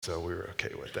So we were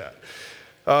okay with that.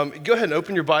 Go ahead and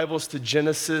open your Bibles to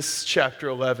Genesis chapter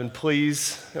 11,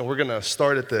 please. And we're going to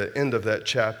start at the end of that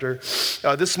chapter.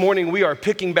 This morning, we are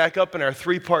picking back up in our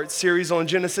three-part series on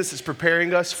Genesis. It's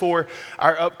preparing us for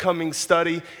our upcoming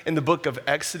study in the book of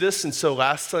Exodus. And so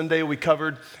last Sunday, we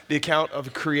covered the account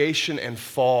of creation and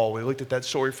fall. We looked at that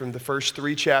story from the first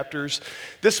three chapters.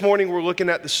 This morning, we're looking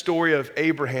at the story of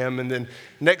Abraham. And then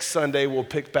next Sunday, we'll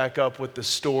pick back up with the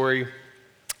story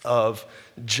of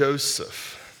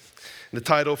Joseph. The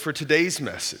title for today's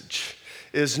message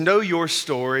is Know Your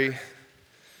Story,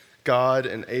 God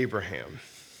and Abraham.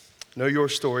 Know Your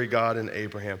Story, God and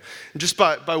Abraham. And just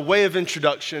by way of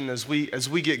introduction as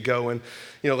we get going,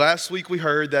 last week we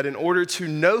heard that in order to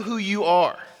know who you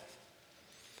are,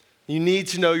 you need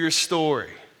to know your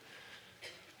story.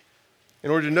 In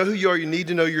order to know who you are, you need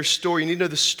to know your story. You need to know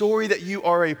the story that you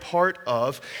are a part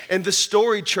of. And the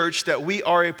story, church, that we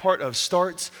are a part of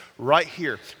starts right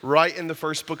here, right in the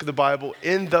first book of the Bible,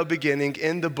 in the beginning,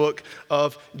 in the book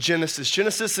of Genesis.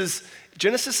 Genesis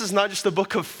is not just a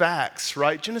book of facts,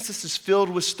 right? Genesis is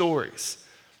filled with stories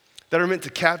that are meant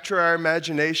to capture our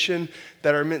imagination,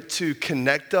 that are meant to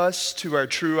connect us to our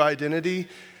true identity,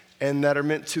 and that are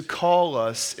meant to call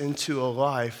us into a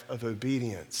life of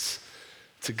obedience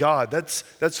to God.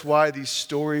 That's why these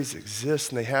stories exist,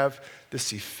 and they have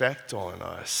this effect on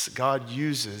us. God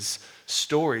uses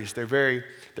stories. They're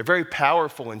very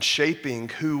powerful in shaping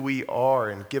who we are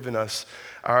and giving us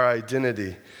our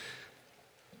identity.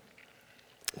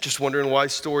 Just wondering why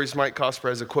stories. Mike Cosper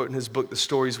has a quote in his book, The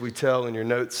Stories We Tell, in your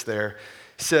notes there.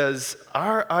 He says,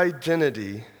 "Our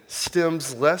identity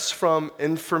stems less from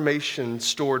information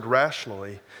stored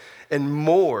rationally and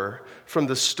more from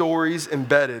the stories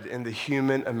embedded in the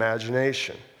human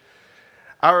imagination.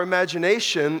 Our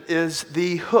imagination is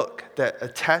the hook that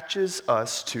attaches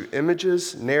us to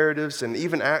images, narratives, and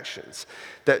even actions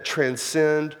that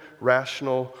transcend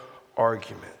rational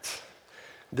argument.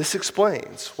 This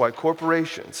explains why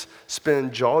corporations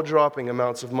spend jaw-dropping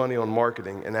amounts of money on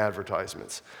marketing and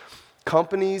advertisements.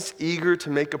 Companies eager to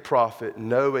make a profit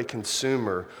know a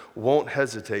consumer won't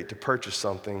hesitate to purchase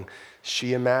something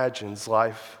she imagines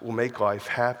life will make life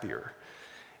happier,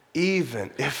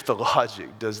 even if the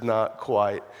logic does not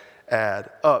quite add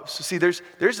up." So see,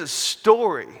 there's a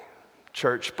story,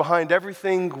 church, behind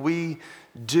everything we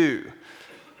do,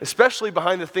 especially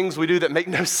behind the things we do that make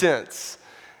no sense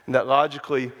and that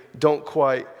logically don't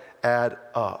quite add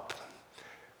up.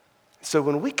 So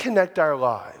when we connect our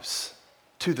lives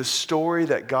to the story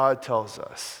that God tells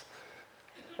us,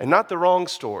 and not the wrong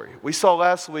story. We saw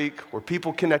last week where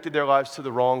people connected their lives to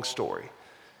the wrong story.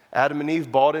 Adam and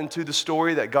Eve bought into the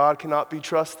story that God cannot be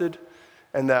trusted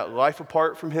and that life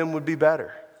apart from him would be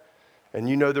better. And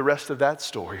you know the rest of that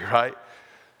story, right?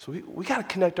 So we got to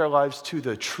connect our lives to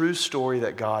the true story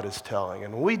that God is telling.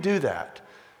 And when we do that,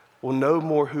 we'll know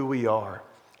more who we are,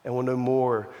 and we'll know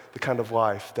more the kind of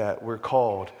life that we're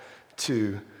called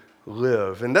to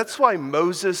live. And that's why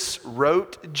Moses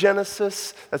wrote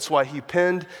Genesis. That's why he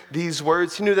penned these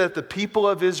words. He knew that the people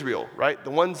of Israel, right,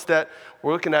 the ones that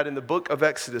we're looking at in the book of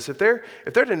Exodus, if they're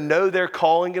to know their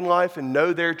calling in life and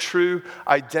know their true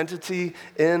identity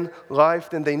in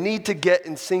life, then they need to get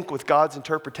in sync with God's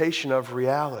interpretation of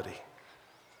reality.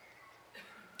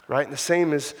 Right? And the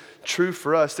same is true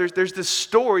for us. There's this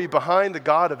story behind the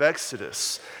God of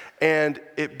Exodus, and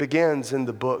it begins in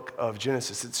the book of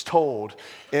Genesis. It's told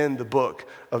in the book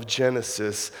of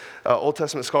Genesis. Old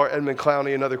Testament scholar Edmund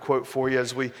Clowney, another quote for you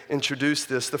as we introduce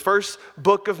this. The first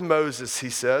book of Moses,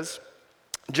 he says,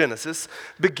 Genesis,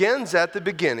 begins at the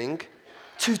beginning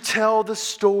to tell the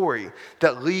story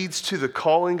that leads to the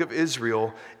calling of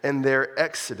Israel and their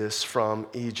exodus from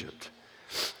Egypt.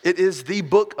 It is the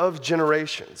book of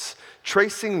generations,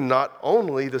 tracing not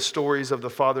only the stories of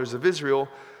the fathers of Israel,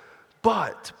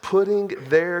 but putting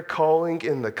their calling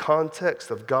in the context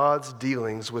of God's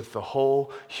dealings with the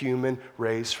whole human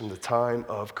race from the time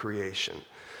of creation.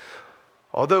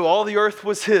 Although all the earth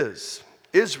was his,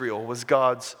 Israel was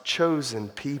God's chosen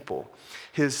people,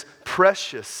 his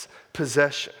precious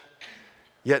possession.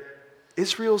 Yet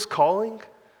Israel's calling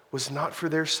was not for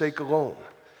their sake alone.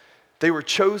 They were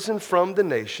chosen from the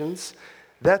nations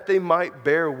that they might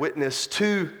bear witness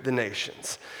to the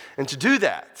nations. And to do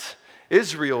that,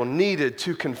 Israel needed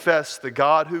to confess the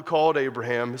God who called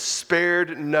Abraham,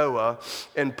 spared Noah,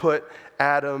 and put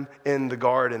Adam in the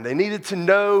garden. They needed to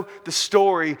know the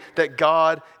story that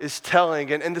God is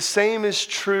telling. And the same is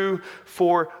true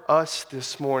for us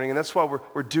this morning. And that's why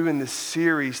we're doing this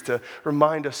series, to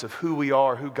remind us of who we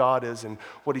are, who God is, and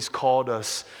what he's called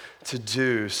us to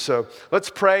do. So let's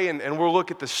pray, and we'll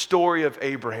look at the story of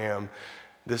Abraham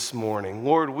this morning.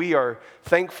 Lord, we are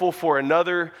thankful for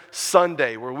another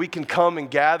Sunday where we can come and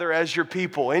gather as your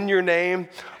people in your name,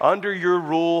 under your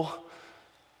rule,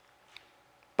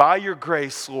 by your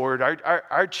grace, Lord.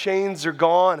 Our chains are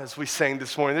gone, as we sang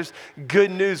this morning. There's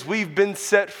good news. We've been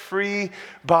set free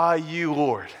by you,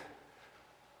 Lord.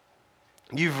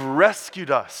 You've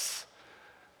rescued us.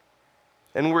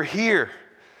 And we're here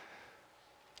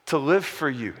to live for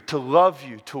you, to love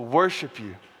you, to worship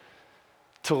you,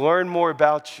 to learn more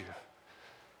about you.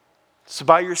 So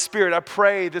by your Spirit, I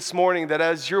pray this morning that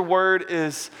as your word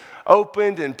is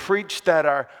opened and preached, that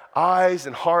our eyes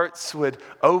and hearts would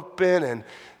open and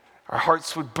our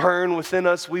hearts would burn within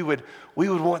us. We would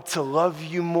want to love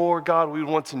you more, God. We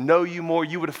would want to know you more.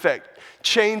 You would affect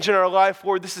change in our life,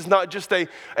 Lord. This is not just a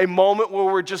moment where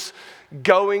we're just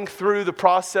going through the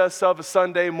process of a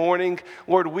Sunday morning.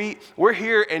 Lord, we're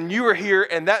here and you are here,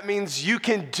 and that means you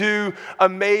can do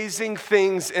amazing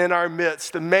things in our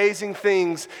midst, amazing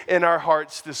things in our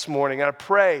hearts this morning. And I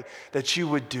pray that you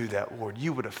would do that, Lord.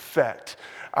 You would affect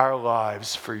our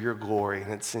lives for your glory.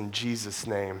 And it's in Jesus'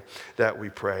 name that we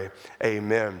pray.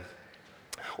 Amen.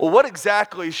 Well, what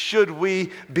exactly should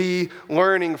we be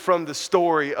learning from the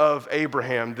story of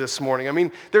Abraham this morning? I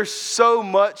mean, there's so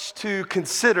much to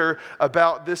consider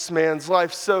about this man's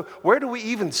life. So where do we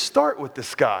even start with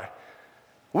this guy?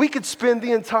 We could spend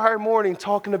the entire morning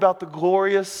talking about the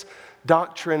glorious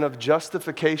doctrine of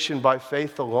justification by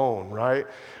faith alone, right?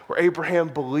 Where Abraham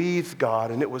believed God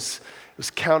and it was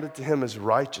counted to him as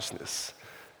righteousness.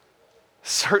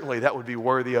 Certainly that would be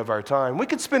worthy of our time. We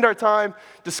could spend our time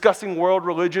discussing world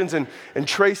religions and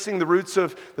tracing the roots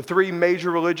of the three major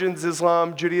religions,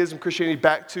 Islam, Judaism, Christianity,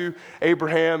 back to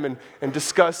Abraham and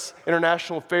discuss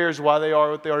international affairs, why they are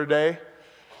what they are today.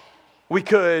 We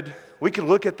could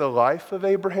look at the life of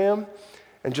Abraham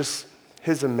and just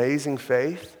his amazing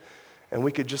faith, and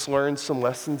we could just learn some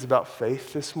lessons about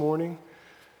faith this morning.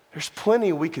 There's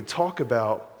plenty we could talk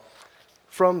about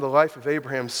from the life of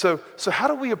Abraham. So how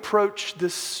do we approach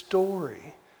this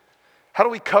story? How do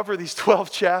we cover these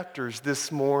 12 chapters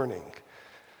this morning?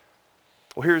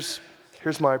 Well, here's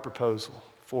my proposal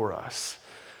for us.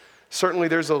 Certainly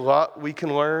there's a lot we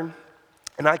can learn,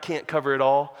 and I can't cover it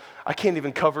all. I can't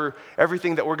even cover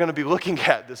everything that we're going to be looking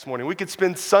at this morning. We could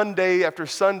spend Sunday after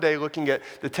Sunday looking at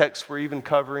the text we're even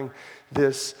covering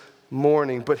this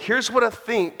morning. But here's what I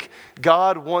think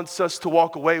God wants us to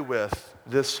walk away with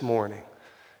this morning.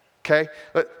 Okay?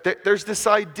 But there's this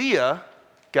idea,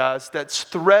 guys, that's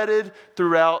threaded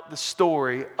throughout the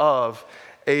story of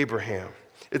Abraham.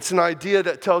 It's an idea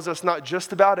that tells us not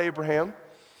just about Abraham,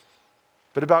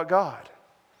 but about God.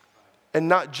 And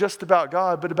not just about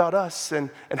God, but about us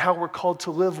and how we're called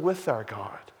to live with our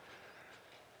God.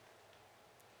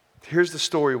 Here's the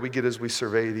story we get as we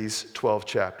survey these 12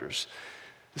 chapters.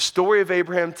 The story of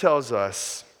Abraham tells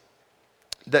us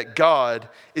that God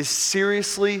is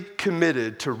seriously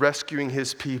committed to rescuing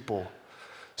his people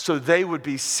so they would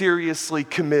be seriously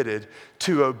committed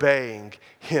to obeying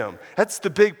him. That's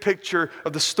the big picture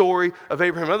of the story of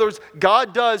Abraham. In other words,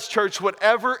 God does, church,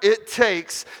 whatever it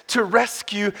takes to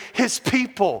rescue his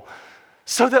people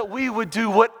so that we would do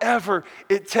whatever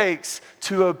it takes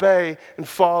to obey and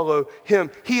follow him.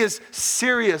 He is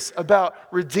serious about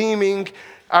redeeming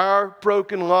our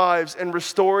broken lives and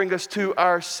restoring us to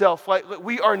ourselves. Like,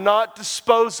 we are not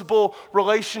disposable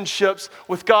relationships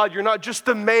with God. You're not just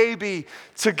a maybe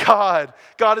to God.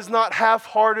 God is not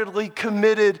half-heartedly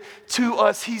committed to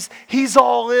us. He's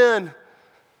all in.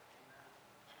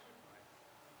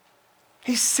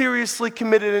 He's seriously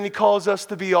committed, and he calls us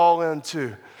to be all in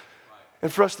too.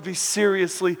 And for us to be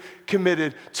seriously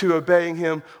committed to obeying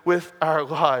him with our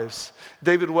lives.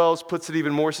 David Wells puts it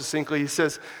even more succinctly. He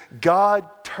says, God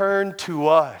turned to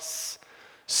us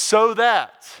so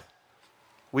that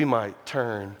we might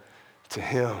turn to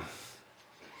him.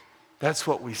 That's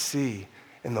what we see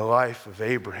in the life of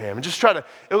Abraham. And just try to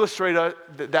illustrate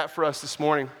that for us this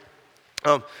morning.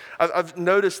 I've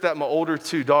noticed that my older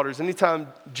two daughters, anytime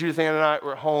Judith Ann and I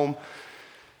were at home,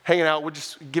 hanging out, we'll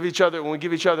just give each other, when we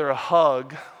give each other a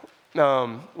hug,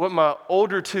 what my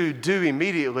older two do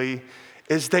immediately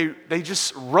is they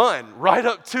just run right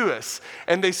up to us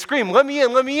and they scream, let me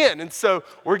in, let me in. And so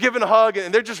we're giving a hug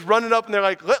and they're just running up and they're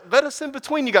like, let us in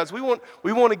between you guys. We want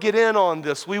to get in on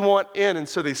this. We want in. And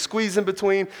so they squeeze in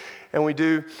between and we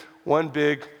do one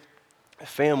big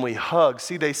family hug.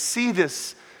 See, they see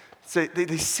this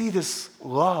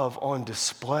love on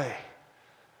display.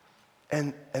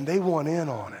 And they want in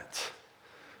on it,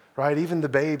 right? Even the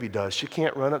baby does. She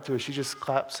can't run up to us. She just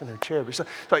claps in her chair. But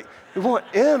it's like, we want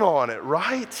in on it,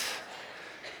 right?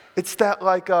 It's that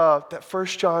like that 1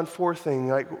 John 4 thing.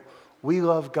 Like, We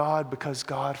love God because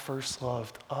God first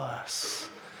loved us.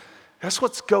 That's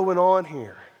what's going on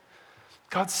here.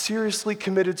 God's seriously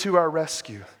committed to our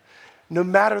rescue, no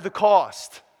matter the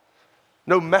cost.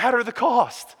 No matter the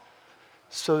cost.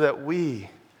 So that we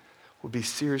will be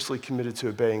seriously committed to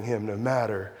obeying him, no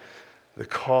matter the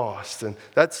cost. And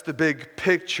that's the big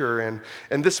picture.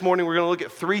 And this morning we're going to look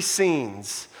at 3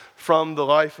 scenes from the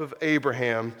life of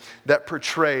Abraham that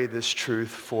portray this truth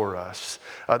for us.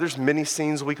 There's many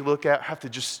scenes we could look at. I have to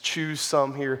just choose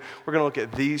some here. We're going to look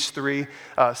at these 3.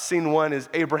 Scene 1 is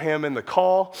Abraham and the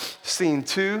call. Scene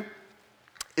 2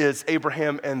 is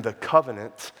Abraham and the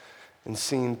covenant. And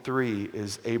scene 3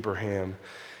 is Abraham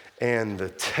and the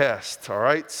test. All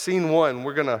right, scene 1,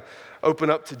 we're going to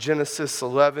open up to Genesis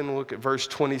 11, look at verse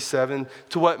 27.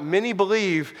 To what many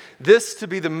believe this to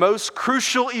be the most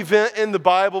crucial event in the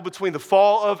Bible between the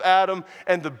fall of Adam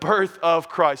and the birth of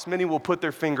Christ. Many will put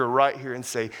their finger right here and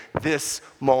say, this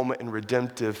moment in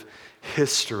redemptive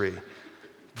history.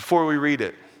 Before we read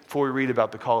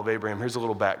about the call of Abraham, here's a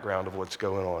little background of what's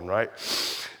going on, right?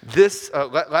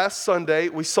 Last Sunday,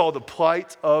 we saw the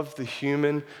plight of the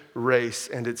human race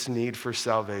and its need for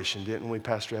salvation, didn't we?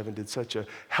 Pastor Evan did such a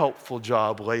helpful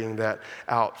job laying that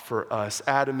out for us.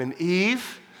 Adam and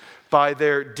Eve, by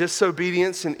their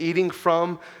disobedience and eating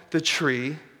from the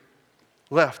tree,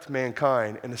 left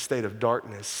mankind in a state of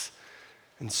darkness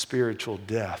and spiritual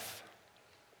death.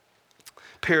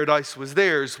 Paradise was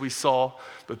theirs, we saw,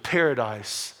 but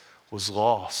paradise was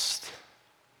lost.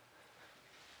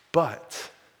 But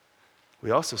we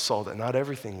also saw that not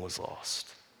everything was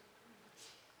lost.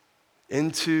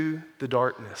 Into the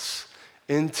darkness,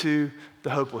 into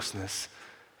the hopelessness,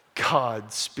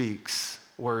 God speaks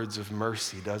words of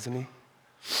mercy, doesn't he?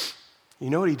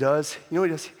 You know what he does?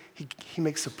 He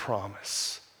makes a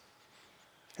promise.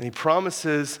 And he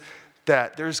promises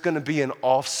that there's going to be an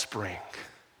offspring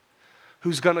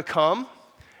who's going to come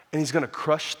and he's going to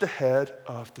crush the head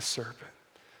of the serpent.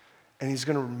 And he's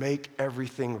going to make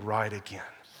everything right again.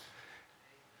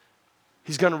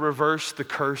 He's going to reverse the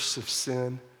curse of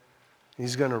sin.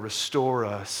 He's going to restore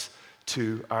us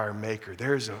to our Maker.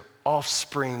 There's an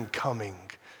offspring coming.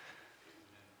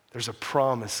 There's a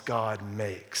promise God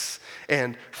makes.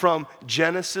 And from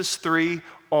Genesis 3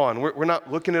 on, we're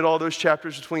not looking at all those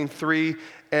chapters between 3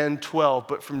 and 12,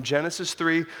 but from Genesis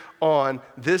 3 on,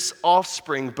 this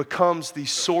offspring becomes the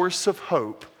source of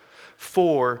hope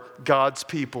for God's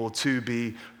people to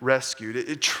be rescued.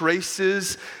 It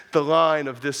traces the line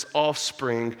of this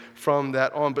offspring from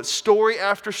that on. But story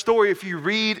after story, if you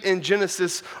read in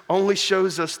Genesis, only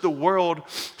shows us the world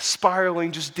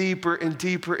spiraling just deeper and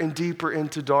deeper and deeper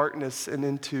into darkness and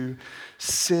into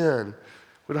sin.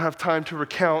 We don't have time to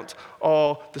recount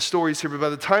all the stories here, but by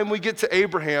the time we get to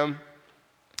Abraham,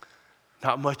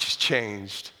 not much has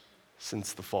changed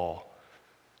since the fall.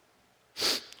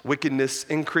 Wickedness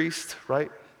increased, right?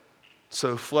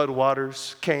 So flood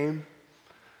waters came.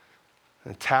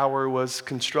 A tower was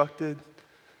constructed.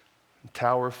 The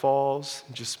tower falls.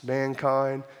 Just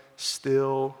mankind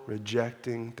still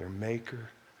rejecting their Maker.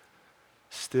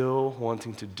 Still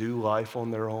wanting to do life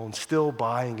on their own. Still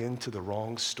buying into the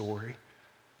wrong story.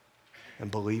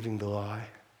 And believing the lie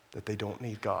that they don't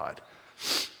need God.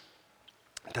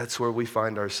 That's where we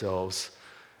find ourselves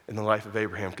in the life of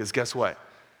Abraham. Because guess what?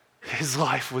 His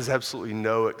life was absolutely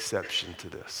no exception to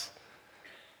this.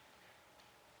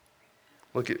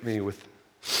 Look at me with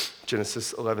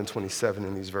Genesis 11:27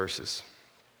 in these verses.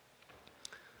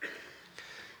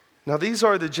 Now these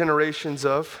are the generations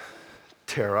of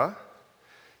Terah.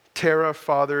 Terah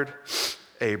fathered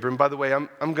Abram. By the way,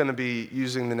 I'm going to be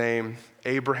using the name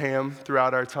Abraham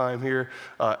throughout our time here.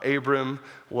 Abram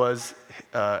was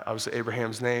obviously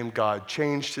Abraham's name. God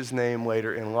changed his name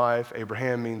later in life.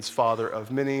 Abraham means father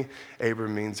of many.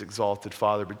 Abram means exalted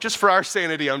father. But just for our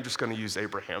sanity, I'm just going to use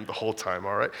Abraham the whole time,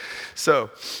 all right?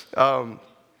 So,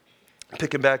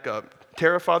 picking back up.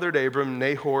 Terah fathered Abram,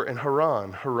 Nahor, and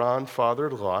Haran. Haran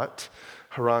fathered Lot.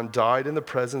 Haran died in the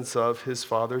presence of his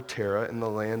father Terah in the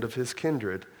land of his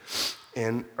kindred,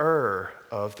 in Ur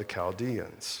of the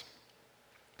Chaldeans.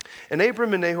 And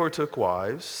Abram and Nahor took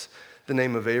wives. The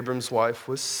name of Abram's wife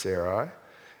was Sarai,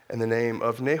 and the name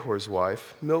of Nahor's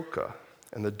wife, Milcah,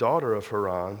 and the daughter of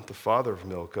Haran, the father of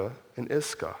Milcah, and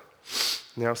Iscah.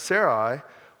 Now Sarai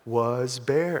was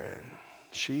barren.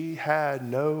 She had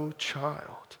no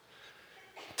child.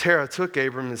 Terah took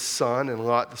Abram his son, and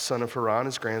Lot the son of Haran,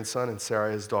 his grandson, and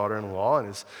Sarai his daughter-in-law,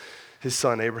 and his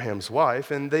son Abraham's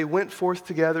wife, and they went forth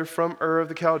together from Ur of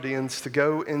the Chaldeans to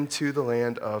go into the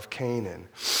land of Canaan.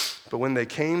 But when they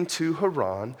came to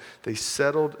Haran, they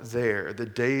settled there. The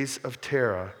days of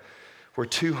Terah were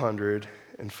 205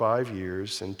 105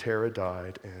 years, and Terah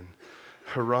died in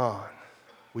Haran.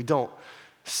 We don't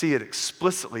see it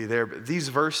explicitly there, but these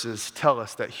verses tell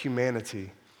us that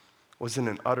humanity was in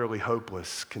an utterly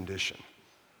hopeless condition.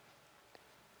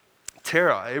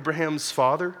 Terah, Abraham's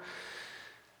father,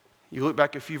 you look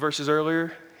back a few verses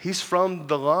earlier, he's from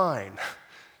the line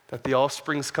that the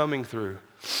offspring's coming through.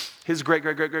 His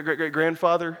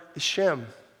great-great-great-great-great-grandfather is Shem,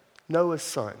 Noah's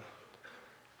son.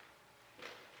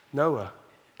 Noah,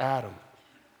 Adam.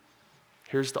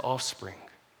 Here's the offspring.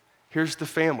 Here's the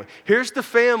family. Here's the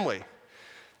family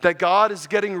that God is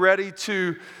getting ready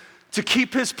to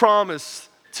keep his promise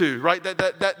to, right?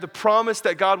 That the promise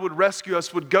that God would rescue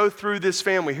us would go through this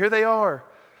family. Here they are.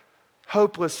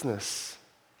 Hopelessness.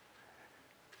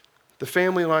 The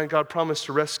family line God promised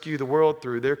to rescue the world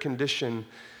through, their condition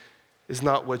is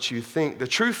not what you think. The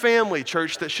true family,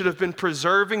 church, that should have been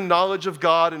preserving knowledge of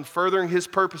God and furthering his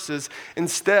purposes,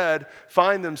 instead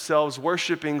find themselves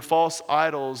worshiping false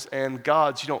idols and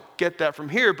gods. You don't get that from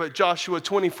here, but Joshua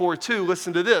 24:2,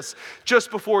 listen to this.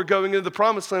 Just before going into the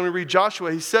promised land, we read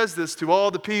Joshua, he says this to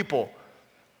all the people.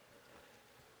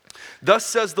 Thus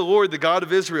says the Lord, the God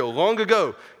of Israel, long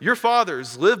ago, your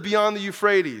fathers lived beyond the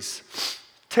Euphrates.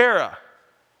 Terah,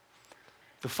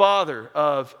 the father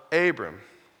of Abram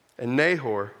and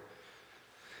Nahor,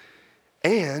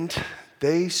 and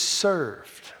they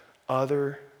served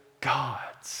other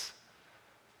gods.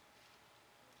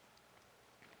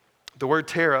 The word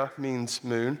Terah means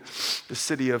moon. The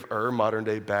city of Ur,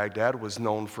 modern-day Baghdad, was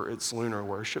known for its lunar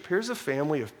worship. Here's a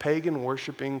family of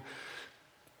pagan-worshiping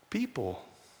people.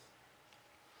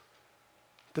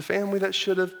 The family that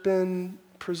should have been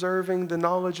preserving the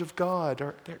knowledge of God,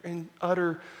 they're in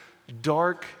utter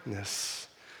darkness.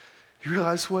 You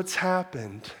realize what's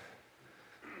happened,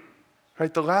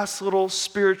 right? The last little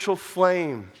spiritual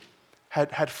flame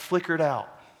had flickered out.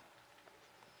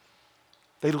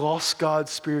 They lost God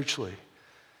spiritually.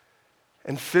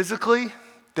 And physically,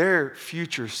 their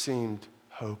future seemed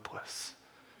hopeless.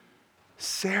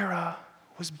 Sarah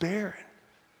was barren.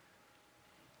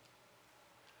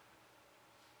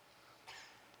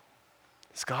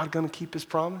 Is God going to keep his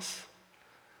promise?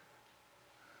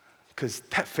 Because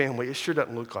that family, it sure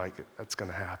doesn't look like that's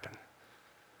going to happen,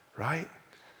 right?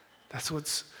 That's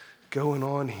what's going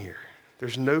on here.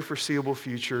 There's no foreseeable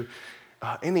future.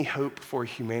 Any hope for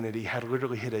humanity had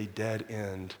literally hit a dead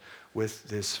end with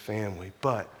this family.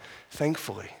 But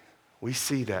thankfully, we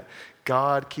see that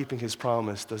God keeping his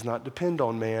promise does not depend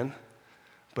on man,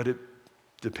 but it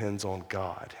depends on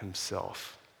God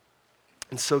himself.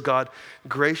 And so God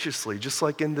graciously, just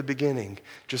like in the beginning,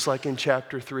 just like in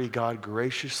chapter 3, God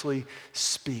graciously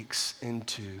speaks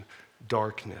into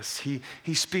darkness. He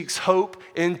speaks hope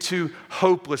into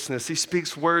hopelessness. He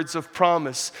speaks words of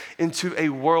promise into a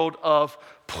world of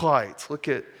plight. Look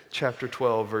at chapter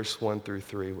 12, verse 1 through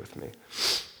 3 with me.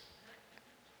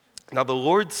 Now the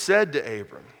Lord said to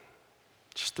Abram,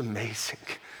 just amazing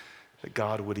that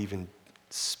God would even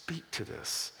speak to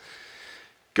this.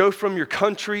 Go from your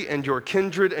country and your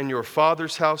kindred and your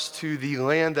father's house to the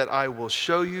land that I will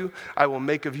show you. I will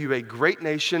make of you a great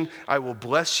nation. I will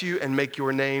bless you and make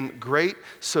your name great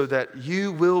so that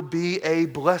you will be a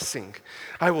blessing.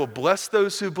 I will bless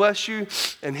those who bless you,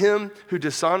 and him who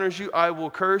dishonors you I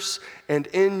will curse, and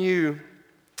in you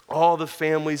all the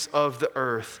families of the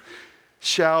earth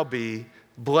shall be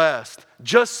blessed.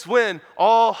 Just when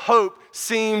all hope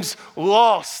seems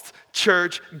lost,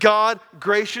 church, God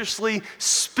graciously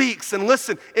speaks. And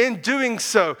listen, in doing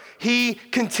so, he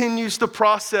continues the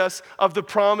process of the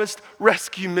promised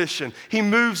rescue mission. He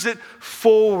moves it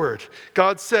forward.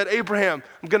 God said, Abraham,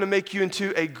 I'm going to make you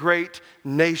into a great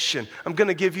nation. I'm going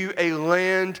to give you a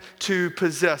land to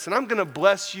possess. And I'm going to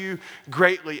bless you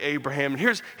greatly, Abraham.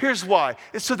 And here's why.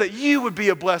 It's so that you would be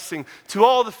a blessing to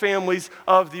all the families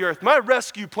of the earth. My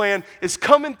rescue plan is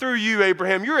coming through you,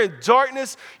 Abraham. You're in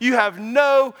darkness. You have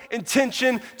no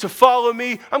intention to follow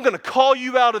me. I'm going to call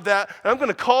you out of that, and I'm going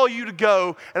to call you to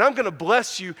go, and I'm going to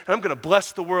bless you, and I'm going to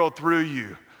bless the world through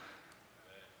you.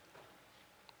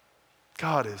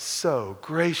 God is so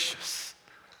gracious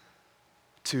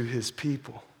to his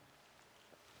people.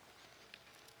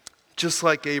 Just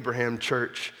like Abraham,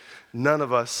 church, none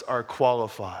of us are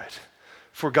qualified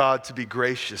for God to be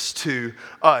gracious to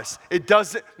us. It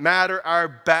doesn't matter our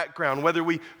background, whether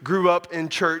we grew up in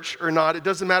church or not. It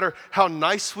doesn't matter how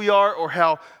nice we are or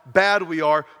how bad we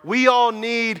are. We all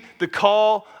need the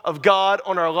call of God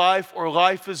on our life, or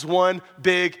life is one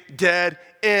big dead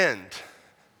end.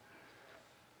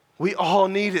 We all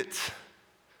need it.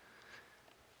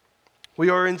 We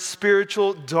are in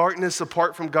spiritual darkness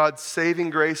apart from God's saving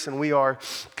grace, and we are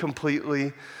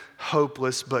completely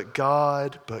hopeless, but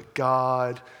God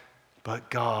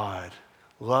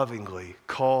lovingly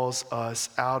calls us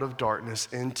out of darkness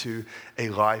into a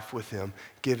life with him,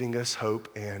 giving us hope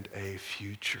and a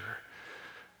future.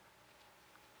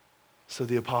 So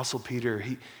the Apostle Peter,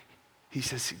 he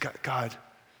says, God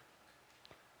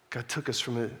took us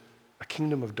from a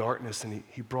kingdom of darkness and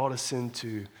he brought us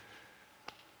into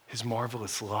his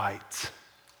marvelous light.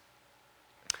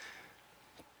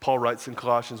 Paul writes in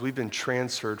Colossians, we've been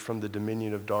transferred from the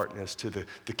dominion of darkness to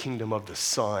the kingdom of the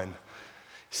Son.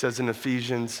 He says in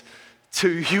Ephesians 2,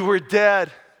 you were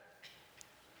dead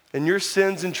in your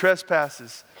sins and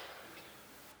trespasses,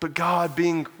 but God,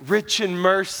 being rich in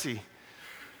mercy,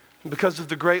 because of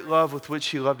the great love with which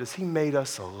he loved us, he made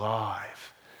us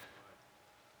alive.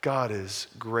 God is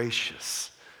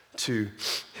gracious to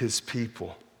his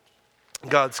people.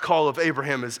 God's call of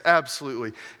Abraham is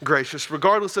absolutely gracious.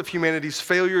 Regardless of humanity's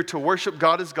failure to worship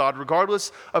God as God,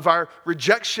 regardless of our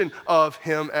rejection of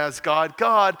him as God,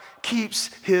 God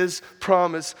keeps his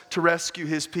promise to rescue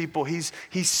his people. He's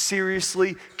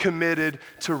seriously committed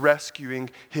to rescuing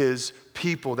his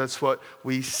people. That's what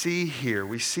we see here.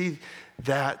 We see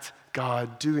that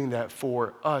God doing that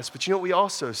for us. But you know what we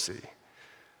also see?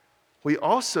 We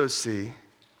also see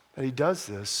that he does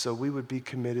this so we would be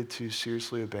committed to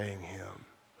seriously obeying him.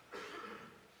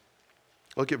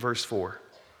 Look at verse 4.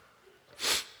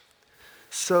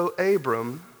 So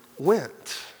Abram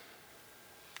went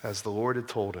as the Lord had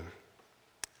told him,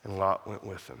 and Lot went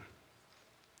with him.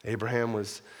 Abram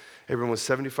was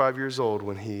 75 years old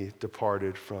when he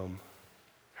departed from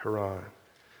Haran.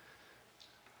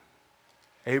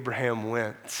 Abraham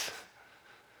went.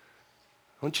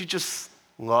 Don't you just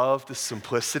love the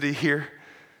simplicity here?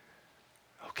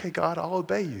 Okay, God, I'll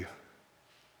obey you.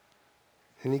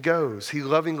 And he goes. He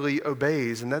lovingly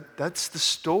obeys. And that's the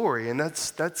story. And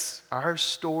that's our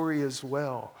story as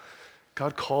well.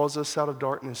 God calls us out of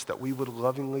darkness that we would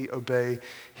lovingly obey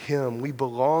him. We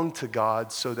belong to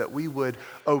God so that we would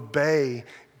obey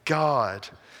God.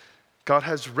 God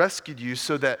has rescued you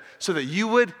so that you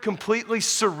would completely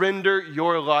surrender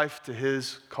your life to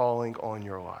his calling on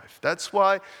your life. That's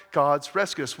why God's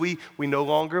rescued us. We no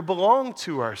longer belong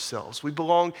to ourselves. We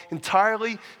belong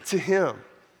entirely to him.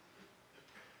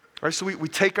 All right, so we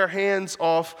take our hands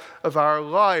off of our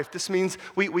life. This means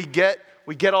we get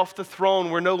off the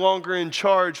throne. We're no longer in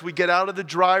charge. We get out of the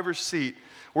driver's seat.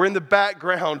 We're in the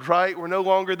background, right? We're no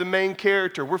longer the main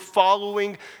character. We're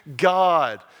following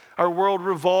God. Our world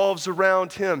revolves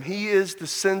around him. He is the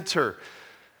center.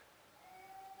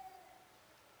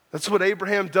 That's what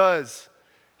Abraham does.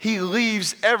 He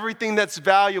leaves everything that's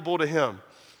valuable to him,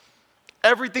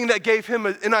 everything that gave him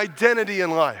an identity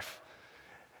in life,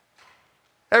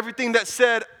 everything that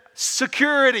said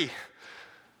security,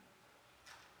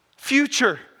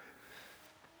 future.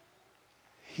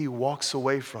 He walks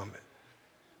away from it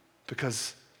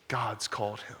because God's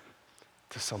called him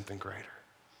to something greater.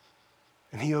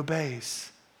 And he obeys.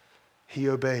 He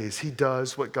obeys. He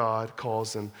does what God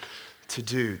calls him to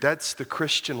do. That's the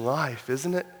Christian life,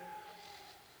 isn't it?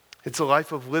 It's a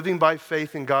life of living by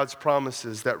faith in God's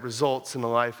promises that results in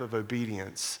a life of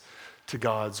obedience to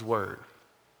God's word.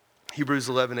 Hebrews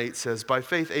 11:8 says, by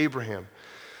faith Abraham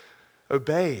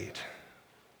obeyed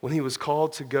when he was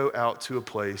called to go out to a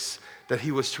place that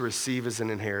he was to receive as an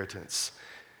inheritance.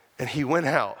 And he went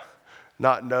out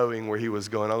not knowing where he was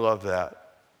going. I love that.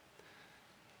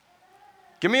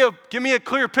 Give me a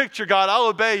clear picture, God. I'll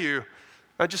obey you.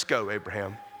 Now just go,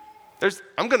 Abraham.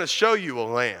 I'm going to show you a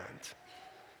land.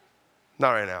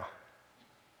 Not right now.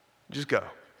 Just go.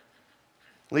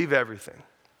 Leave everything.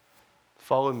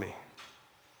 Follow me.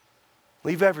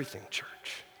 Leave everything,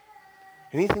 church.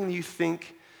 Anything that you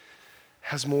think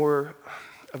has more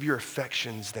of your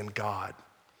affections than God.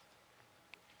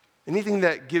 Anything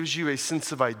that gives you a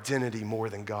sense of identity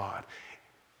more than God.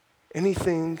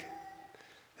 Anything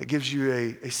that gives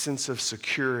you a sense of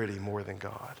security more than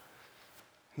God.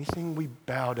 Anything we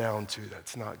bow down to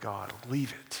that's not God,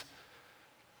 leave it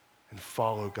and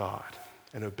follow God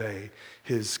and obey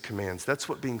his commands. That's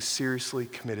what being seriously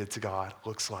committed to God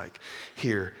looks like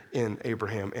here in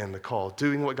Abraham and the call.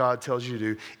 Doing what God tells you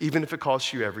to do, even if it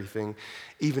costs you everything,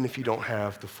 even if you don't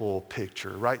have the full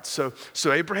picture, right? So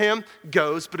Abraham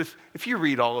goes, but if you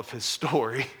read all of his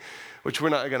story, which we're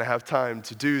not going to have time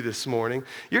to do this morning,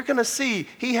 you're going to see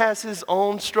he has his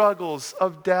own struggles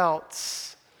of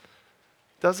doubts,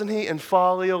 doesn't he? And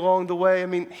folly along the way. I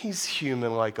mean, he's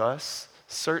human like us,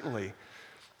 certainly.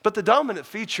 But the dominant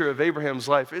feature of Abraham's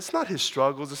life, it's not his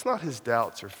struggles, it's not his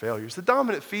doubts or failures. The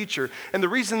dominant feature, and the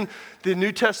reason the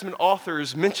New Testament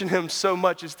authors mention him so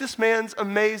much, is this man's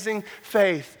amazing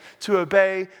faith to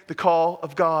obey the call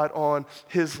of God on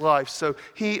his life. So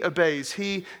he obeys,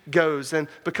 he goes. And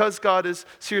because God is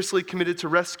seriously committed to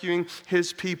rescuing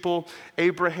his people,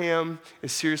 Abraham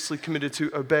is seriously committed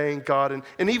to obeying God.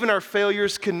 And even our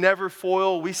failures can never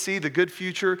foil. We see the good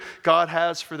future God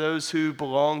has for those who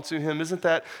belong to him. Isn't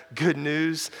that good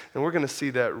news? And we're going to see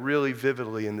that really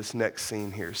vividly in this next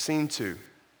scene here. Scene 2.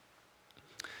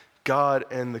 God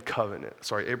and the covenant.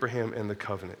 Abraham and the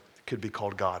covenant. It could be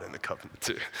called God and the covenant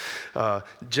too.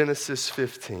 Genesis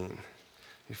 15.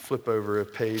 You flip over a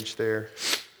page there.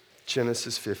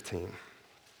 Genesis 15.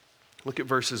 Look at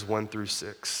verses 1 through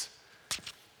 6.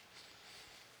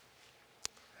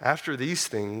 After these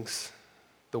things,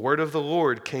 the word of the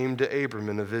Lord came to Abram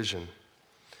in a vision.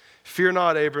 Fear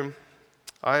not, Abram.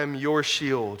 I am your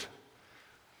shield.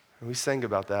 And we sang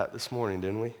about that this morning,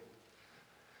 didn't we?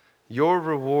 Your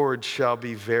reward shall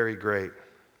be very great.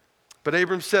 But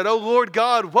Abram said, O Lord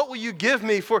God, what will you give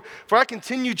me? For I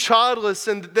continue childless,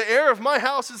 and the heir of my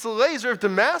house is Eliezer of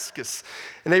Damascus.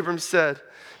 And Abram said,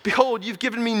 Behold, you've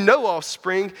given me no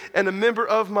offspring, and a member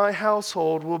of my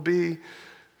household will be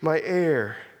my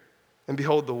heir. And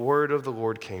behold, the word of the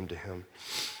Lord came to him.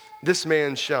 This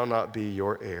man shall not be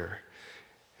your heir.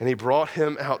 And he brought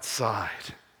him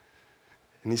outside.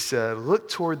 And he said, Look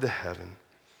toward the heaven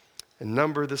and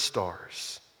number the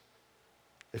stars,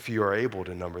 if you are able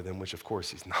to number them, which of course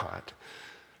he's not.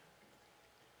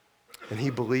 And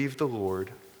he believed the Lord,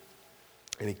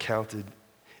 and he counted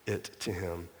it to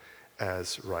him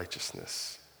as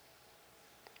righteousness.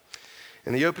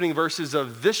 In the opening verses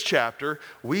of this chapter,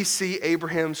 we see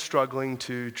Abraham struggling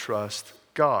to trust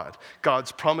God.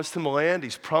 God's promised him a land,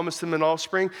 he's promised him an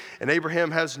offspring, and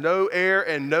Abraham has no heir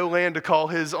and no land to call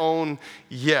his own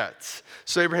yet.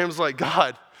 So Abraham's like,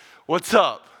 God, what's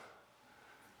up?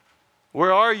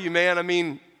 Where are you, man? I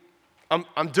mean,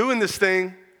 I'm doing this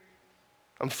thing.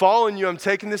 I'm following you. I'm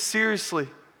taking this seriously.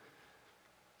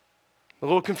 A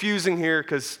little confusing here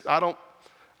because I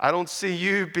don't see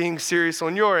you being serious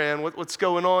on your end. What's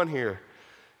going on here?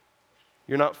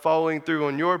 You're not following through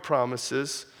on your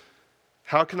promises.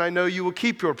 How can I know you will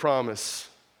keep your promise?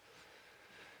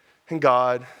 And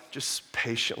God just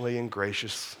patiently and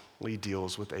graciously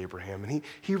deals with Abraham. And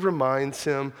he reminds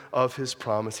him of his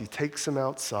promise. He takes him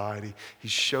outside. He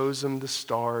shows him the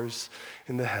stars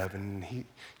in the heaven. And he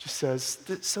just says,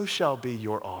 so shall be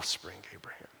your offspring,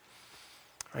 Abraham.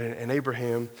 Right? And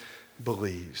Abraham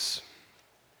believes.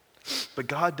 But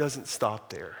God doesn't stop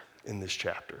there in this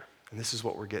chapter. And this is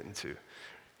what we're getting to.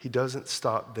 He doesn't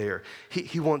stop there.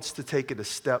 He wants to take it a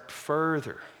step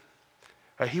further.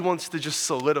 He wants to just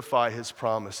solidify his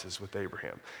promises with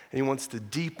Abraham. And he wants to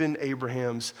deepen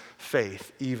Abraham's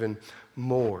faith even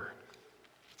more.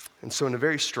 And so in a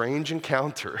very strange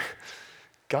encounter,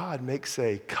 God makes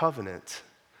a covenant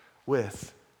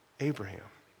with Abraham.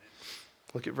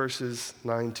 Look at verses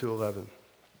 9 to 11.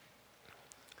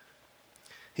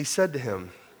 He said to him,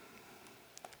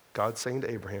 God saying to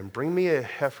Abraham, bring me a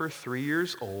heifer 3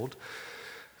 years old,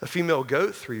 a female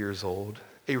goat 3 years old,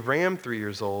 a ram 3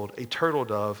 years old, a turtle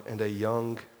dove, and a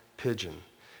young pigeon.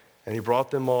 And he brought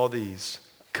them all these,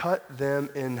 cut them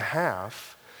in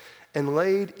half, and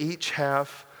laid each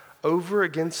half over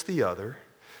against the other.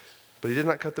 But he did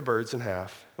not cut the birds in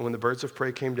half. And when the birds of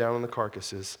prey came down on the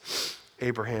carcasses,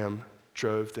 Abraham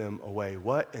drove them away.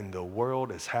 What in the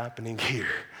world is happening here?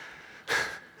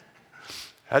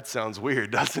 That sounds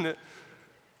weird, doesn't it?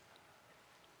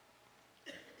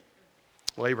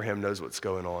 Well, Abraham knows what's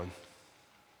going on.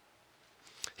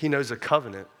 He knows a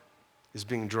covenant is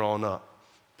being drawn up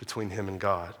between him and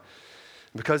God.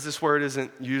 Because this word isn't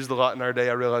used a lot in our day,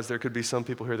 I realize there could be some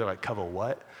people here that are like, cover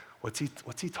what? What's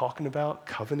he talking about?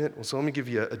 Covenant? Well, so let me give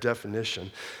you a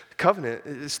definition. Covenant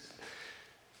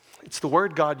it's the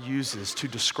word God uses to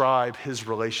describe his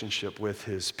relationship with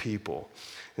his people.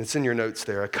 And it's in your notes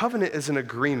there. A covenant is an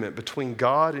agreement between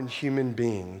God and human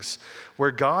beings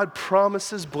where God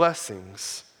promises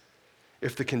blessings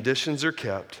if the conditions are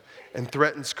kept and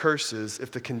threatens curses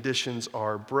if the conditions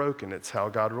are broken. It's how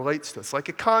God relates to us, like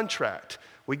a contract.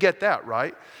 We get that,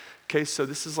 right? Okay, so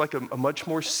this is like a much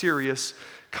more serious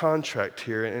contract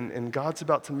here, and God's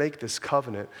about to make this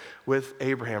covenant with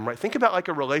Abraham, right? Think about like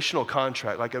a relational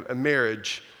contract, like a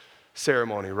marriage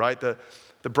ceremony, right? The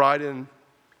bride and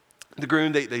the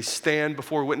groom, they stand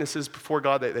before witnesses, before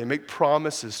God. They make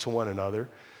promises to one another.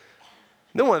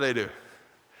 Then what do?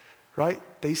 Right?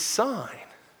 They sign.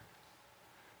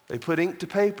 They put ink to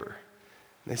paper.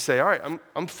 And they say, all right,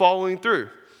 I'm following through.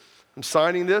 I'm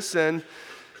signing this, and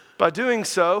by doing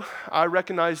so, I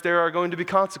recognize there are going to be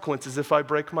consequences if I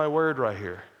break my word right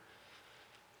here.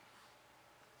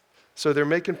 So they're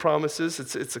making promises.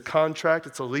 It's a contract.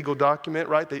 It's a legal document,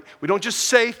 right? We don't just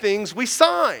say things, we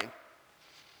sign.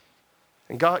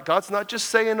 And God's not just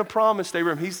saying a promise to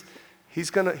Abraham.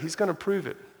 He's gonna prove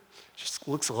it. It just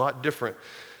looks a lot different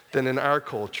than in our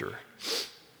culture.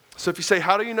 So if you say,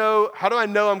 how do I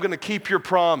know I'm going to keep your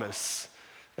promise?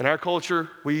 In our culture,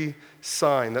 we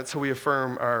sign. That's how we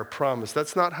affirm our promise.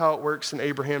 That's not how it works in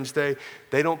Abraham's day.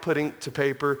 They don't put ink to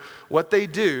paper. What they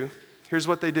do, here's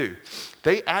what they do.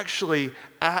 They actually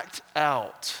act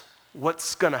out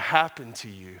what's going to happen to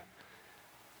you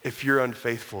if you're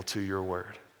unfaithful to your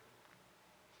word.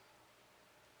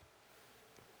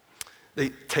 They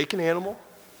take an animal,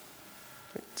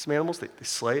 some animals, they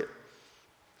slay it,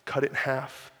 cut it in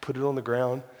half, put it on the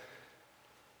ground,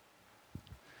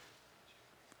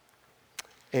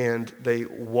 and they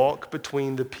walk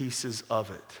between the pieces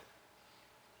of it.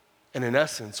 And in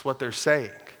essence, what they're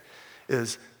saying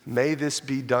is, may this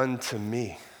be done to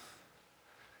me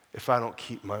if I don't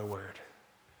keep my word.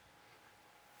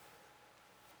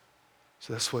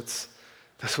 So that's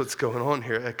what's going on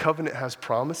here. A covenant has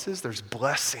promises, there's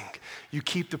blessing. You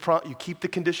keep the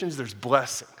conditions, there's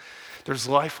blessing. There's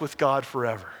life with God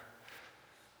forever.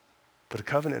 But a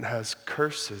covenant has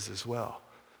curses as well,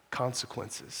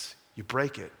 consequences. You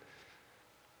break it.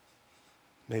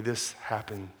 May this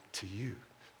happen to you.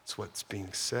 That's what's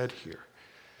being said here.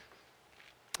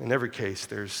 In every case,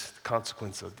 there's the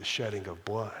consequence of the shedding of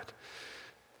blood.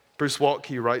 Bruce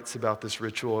Waltke writes about this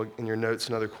ritual in your notes,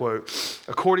 another quote.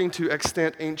 According to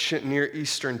extant ancient Near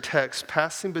Eastern texts,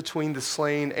 passing between the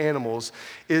slain animals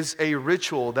is a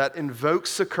ritual that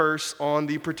invokes a curse on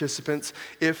the participants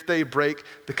if they break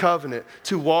the covenant.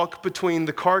 To walk between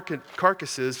the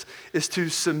carcasses is to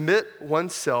submit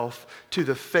oneself to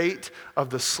the fate of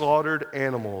the slaughtered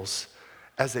animals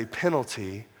as a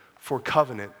penalty for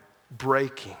covenant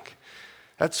breaking.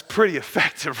 That's pretty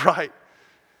effective, right?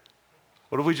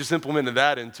 What if we just implemented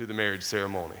that into the marriage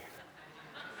ceremony?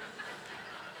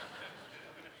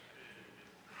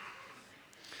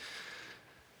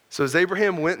 So as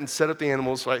Abraham went and set up the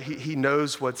animals, right, he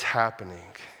knows what's happening.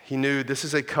 He knew this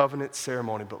is a covenant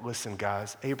ceremony. But listen,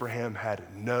 guys, Abraham had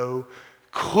no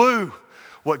clue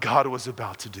what God was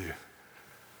about to do.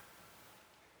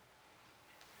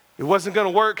 It wasn't going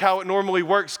to work how it normally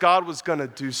works. God was going to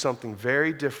do something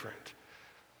very different.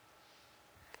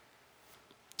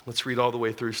 Let's read all the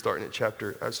way through, starting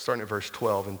at verse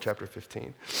 12 in chapter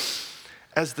 15.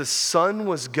 As the sun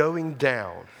was going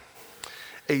down,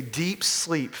 a deep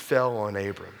sleep fell on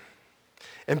Abram.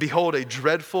 And behold, a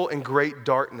dreadful and great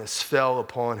darkness fell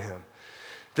upon him.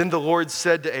 Then the Lord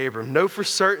said to Abram, know for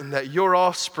certain that your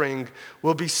offspring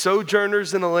will be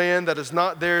sojourners in a land that is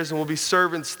not theirs and will be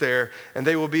servants there, and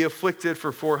they will be afflicted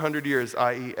for 400 years,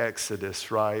 i.e. Exodus,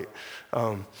 right?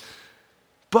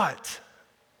 But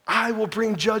I will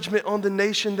bring judgment on the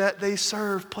nation that they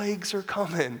serve. Plagues are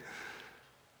coming.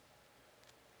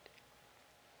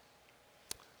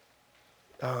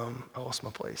 I lost my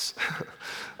place.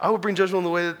 I will bring judgment on the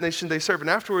way of the nation they serve, and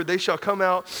afterward they shall come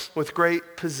out with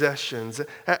great possessions.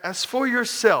 As for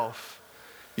yourself,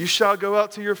 you shall go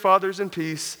out to your fathers in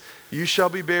peace. You shall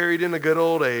be buried in a good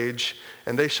old age,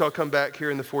 and they shall come back here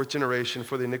in the fourth generation,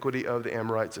 for the iniquity of the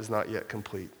Amorites is not yet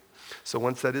complete. So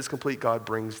once that is complete, God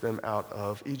brings them out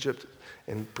of Egypt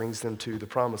and brings them to the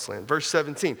promised land. Verse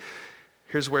 17,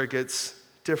 here's where it gets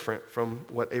different from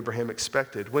what Abraham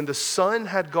expected. When the sun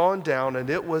had gone down and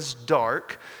it was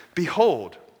dark,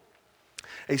 behold,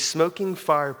 a smoking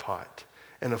firepot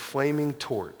and a flaming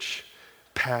torch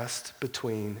passed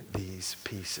between these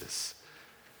pieces.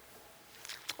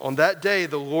 On that day,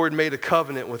 the Lord made a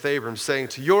covenant with Abram, saying,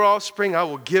 to your offspring, I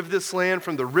will give this land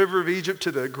from the river of Egypt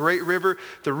to the great river,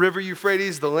 the river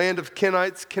Euphrates, the land of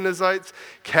Kenites, Kenizzites,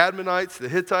 Cadmonites, the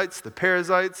Hittites, the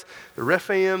Perizzites, the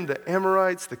Rephaim, the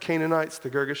Amorites, the Canaanites,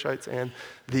 the Girgashites, and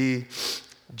the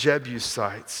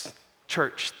Jebusites.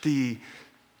 Church, the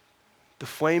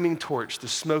flaming torch, the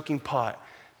smoking pot,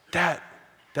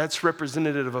 that's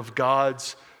representative of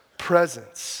God's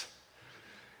presence.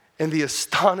 And the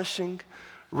astonishing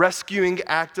rescuing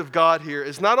act of God here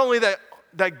is not only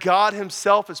that God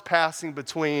himself is passing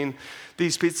between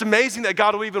these pieces. It's amazing that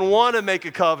God will even want to make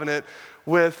a covenant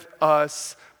with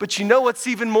us. But you know what's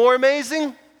even more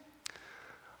amazing?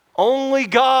 Only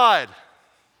God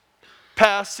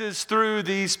passes through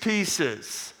these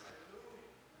pieces.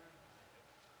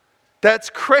 That's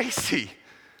crazy.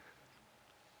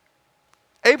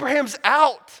 Abraham's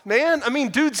out, man. I mean,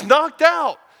 dude's knocked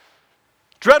out.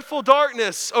 Dreadful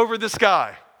darkness over this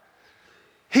guy.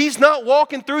 He's not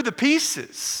walking through the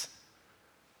pieces.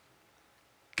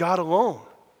 God alone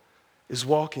is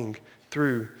walking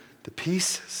through the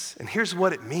pieces. And here's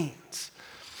what it means.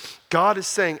 God is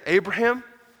saying, Abraham,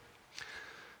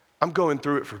 I'm going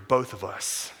through it for both of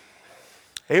us.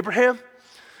 Abraham,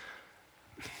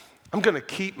 I'm going to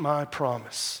keep my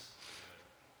promise.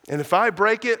 And if I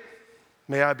break it,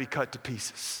 may I be cut to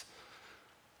pieces.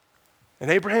 And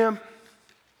Abraham,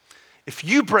 if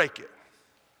you break it,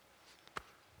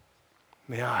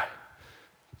 may I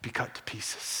be cut to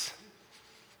pieces.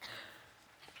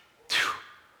 Phew.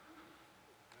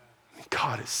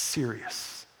 God is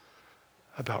serious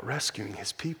about rescuing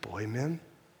his people, amen?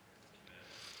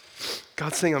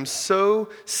 God's saying, I'm so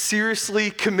seriously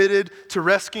committed to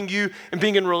rescuing you and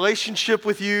being in relationship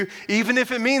with you, even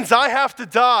if it means I have to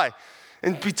die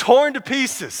and be torn to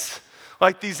pieces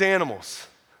like these animals.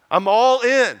 I'm all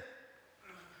in.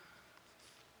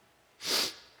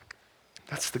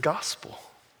 That's the gospel.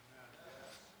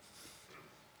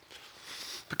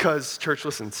 Because, church,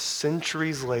 listen,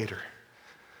 centuries later,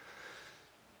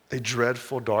 a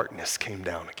dreadful darkness came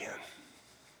down again.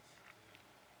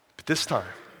 But this time,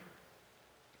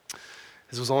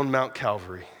 as it was on Mount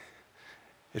Calvary,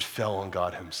 it fell on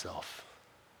God himself.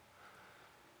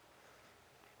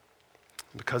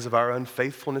 Because of our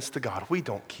unfaithfulness to God, we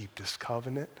don't keep this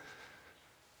covenant.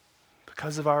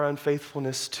 Because of our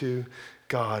unfaithfulness to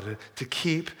God, to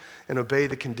keep and obey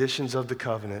the conditions of the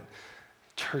covenant,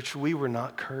 church, we were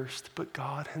not cursed, but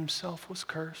God himself was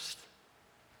cursed.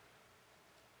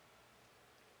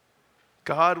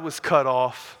 God was cut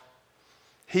off.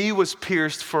 He was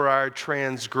pierced for our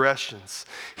transgressions.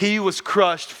 He was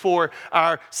crushed for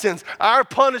our sins. Our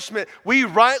punishment we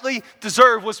rightly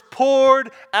deserve was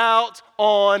poured out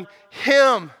on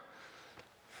him.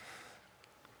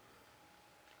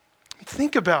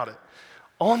 Think about it.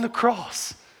 On the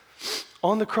cross,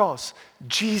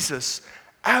 Jesus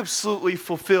absolutely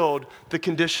fulfilled the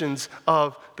conditions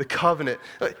of the covenant.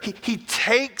 He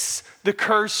takes the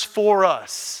curse for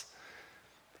us.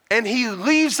 And he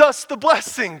leaves us the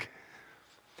blessing.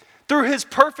 Through his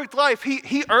perfect life,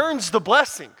 he earns the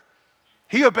blessing.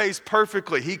 He obeys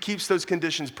perfectly. He keeps those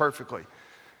conditions perfectly.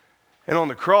 And on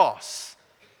the cross,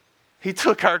 he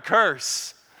took our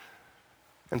curse.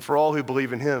 And for all who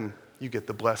believe in him, you get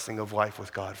the blessing of life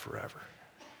with God forever.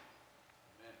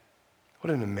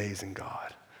 What an amazing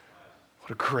God.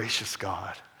 What a gracious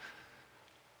God.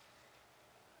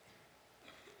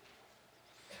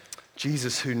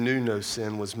 Jesus, who knew no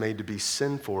sin, was made to be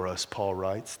sin for us, Paul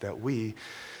writes, that we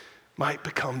might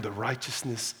become the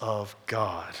righteousness of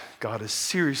God. God is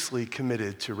seriously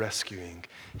committed to rescuing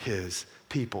his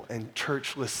people. And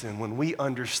church, listen, when we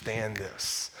understand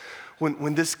this,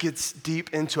 when this gets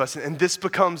deep into us and this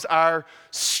becomes our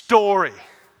story,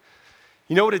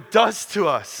 you know what it does to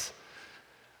us?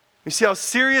 You see how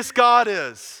serious God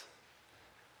is?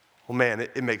 Well, man,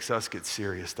 it makes us get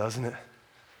serious, doesn't it?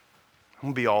 I'm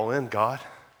going to be all in, God.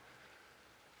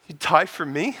 You died for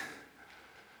me.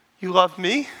 You love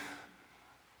me.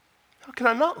 How can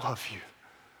I not love you?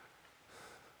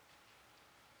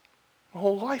 My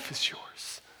whole life is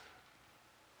yours.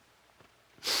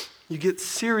 You get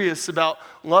serious about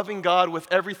loving God with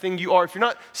everything you are. If you're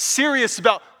not serious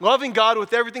about loving God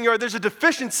with everything you are, there's a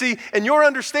deficiency in your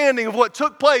understanding of what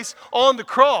took place on the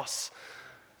cross.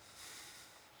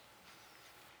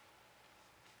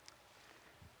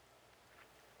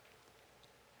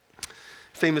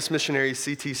 Famous missionary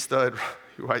C.T. Studd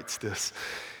writes this: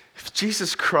 if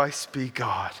Jesus Christ be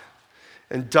God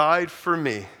and died for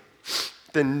me,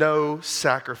 then no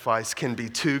sacrifice can be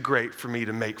too great for me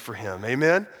to make for him.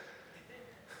 Amen?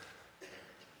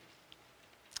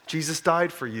 Jesus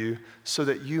died for you so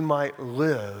that you might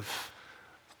live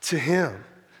to him.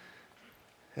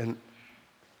 And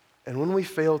when we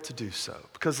fail to do so,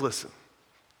 because listen,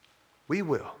 we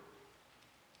will.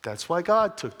 That's why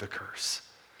God took the curse.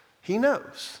 He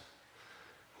knows.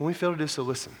 When we fail to do so,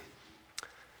 listen.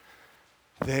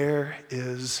 There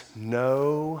is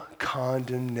no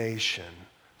condemnation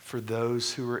for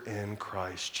those who are in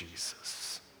Christ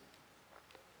Jesus.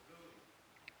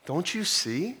 Don't you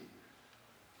see?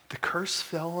 The curse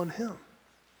fell on him.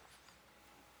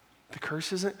 The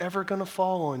curse isn't ever going to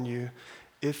fall on you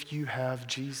if you have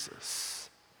Jesus.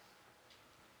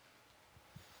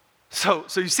 So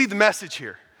you see the message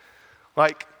here.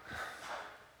 Like,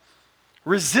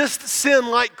 resist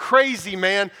sin like crazy,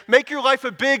 man. Make your life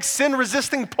a big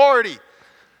sin-resisting party.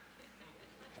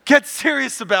 Get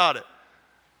serious about it.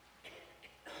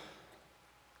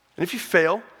 And if you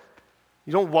fail,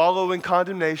 you don't wallow in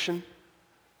condemnation.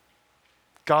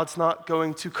 God's not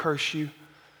going to curse you.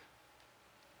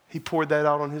 He poured that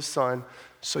out on his son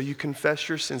So you confess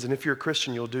your sins, and if you're a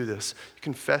Christian, you'll do this. You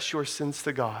confess your sins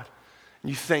to God, and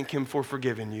you thank him for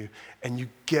forgiving you, and you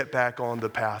get back on the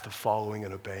path of following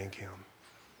and obeying him.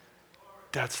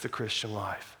 That's the Christian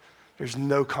life. There's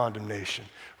no condemnation.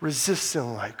 Resist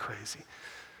sin like crazy.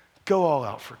 Go all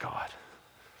out for God.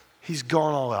 He's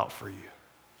gone all out for you.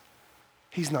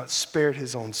 He's not spared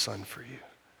his own son for you.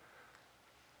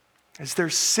 Is there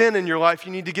sin in your life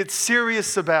you need to get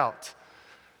serious about?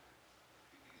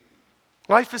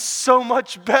 Life is so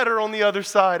much better on the other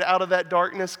side, out of that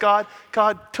darkness. God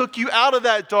took you out of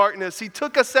that darkness. He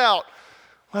took us out.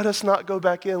 Let us not go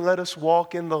back in. Let us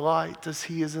walk in the light as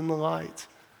he is in the light.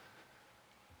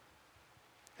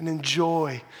 And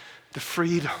enjoy the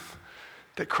freedom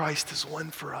that Christ has won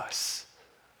for us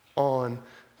on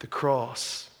the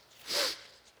cross.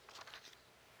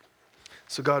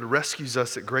 So God rescues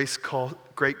us at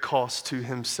great cost to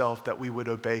himself, that we would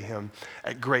obey him,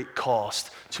 at great cost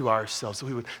to ourselves, that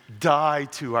we would die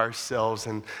to ourselves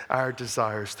and our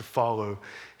desires to follow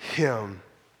him.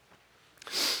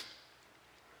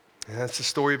 And as the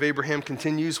story of Abraham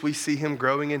continues, we see him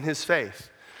growing in his faith,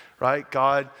 right?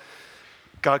 God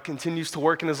continues to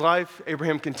work in his life.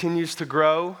 Abraham continues to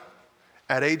grow.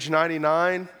 At age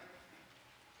 99,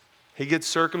 he gets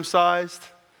circumcised.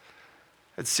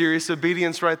 That's serious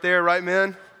obedience right there, right,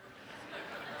 men?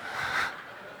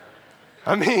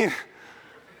 I mean,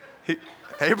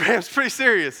 Abraham's pretty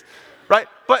serious, right?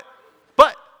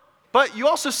 But you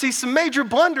also see some major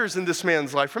blunders in this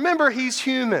man's life. Remember, he's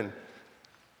human.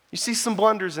 You see some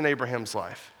blunders in Abraham's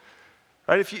life,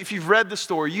 right? If you've read the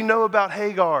story, you know about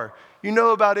Hagar. You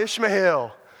know about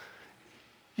Ishmael.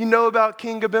 You know about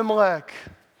King Abimelech.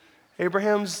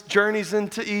 Abraham's journeys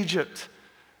into Egypt.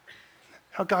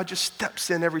 How God just steps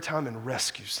in every time and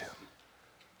rescues him.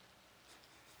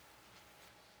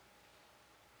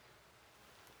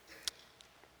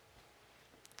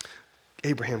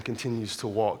 Abraham continues to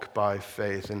walk by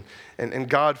faith, and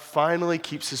God finally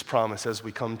keeps his promise as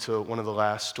we come to one of the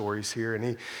last stories here,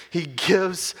 and he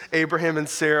gives Abraham and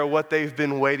Sarah what they've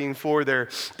been waiting for, their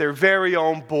very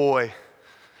own boy.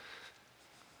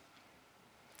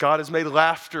 God has made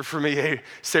laughter for me,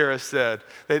 Sarah said.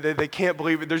 They can't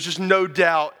believe it. There's just no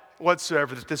doubt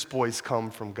whatsoever that this boy's come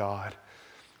from God.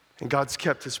 And God's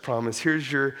kept his promise.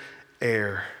 Here's your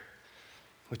heir,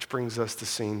 which brings us to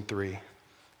scene 3,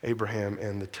 Abraham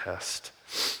and the test.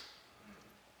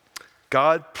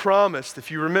 God promised,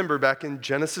 if you remember back in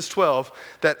Genesis 12,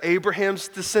 that Abraham's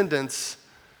descendants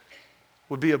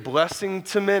would be a blessing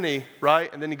to many,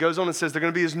 right? And then he goes on and says, they're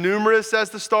going to be as numerous as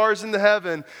the stars in the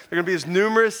heaven. They're going to be as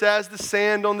numerous as the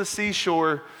sand on the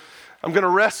seashore. I'm going to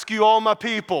rescue all my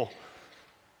people.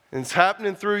 And it's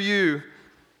happening through you.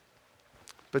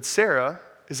 But Sarah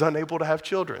is unable to have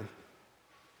children.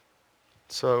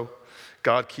 So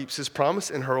God keeps his promise.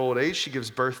 In her old age, she gives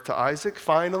birth to Isaac.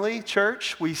 Finally,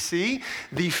 church, we see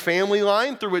the family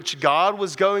line through which God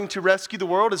was going to rescue the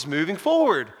world is moving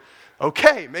forward.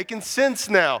 Okay, making sense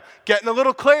now. Getting a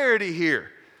little clarity here.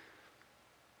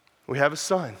 We have a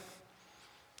son.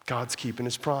 God's keeping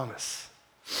his promise.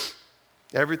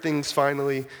 Everything's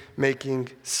finally making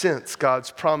sense.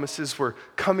 God's promises were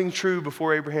coming true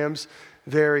before Abraham's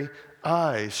very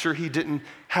eyes. Sure, he didn't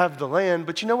have the land,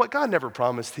 but you know what? God never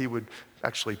promised he would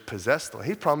actually possess the land.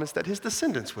 He promised that his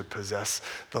descendants would possess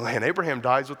the land. Abraham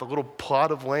dies with a little plot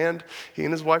of land. He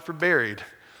and his wife are buried.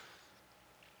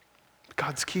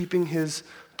 God's keeping his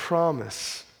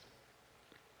promise.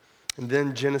 And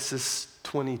then Genesis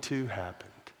 22 happened.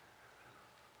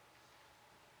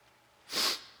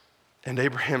 And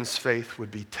Abraham's faith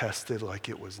would be tested like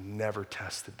it was never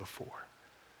tested before.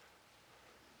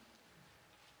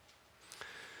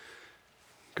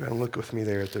 Go ahead and look with me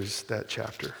there at that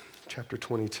chapter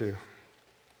 22.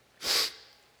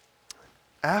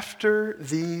 After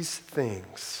these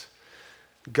things,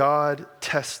 God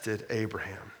tested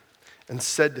Abraham and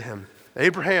said to him,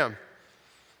 Abraham,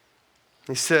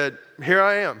 he said, here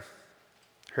I am.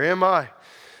 Here am I.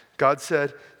 God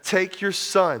said, take your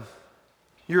son,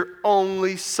 your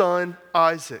only son,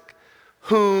 Isaac,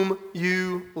 whom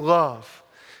you love.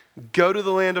 Go to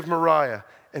the land of Moriah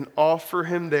and offer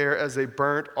him there as a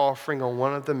burnt offering on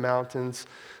one of the mountains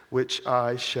which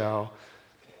I shall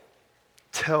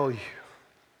tell you.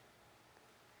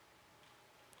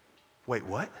 Wait,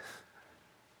 what?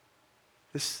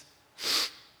 This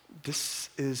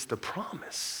is the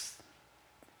promise.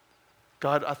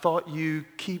 God, I thought you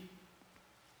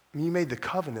made the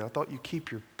covenant. I thought you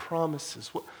keep your promises.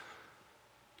 What?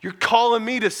 You're calling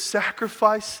me to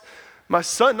sacrifice my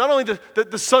son, not only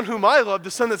the son whom I love,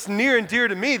 the son that's near and dear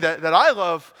to me that I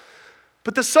love,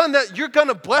 but the son that you're going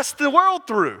to bless the world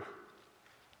through.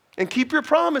 and keep your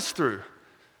promise through.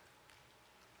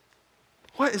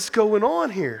 What is going on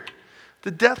here?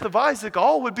 The death of Isaac,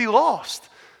 all would be lost.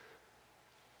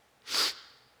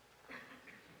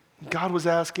 God was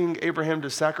asking Abraham to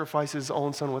sacrifice his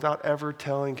own son without ever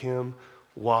telling him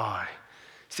why.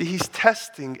 See, he's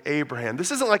testing Abraham. This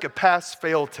isn't like a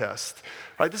pass-fail test,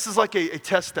 right? This is like a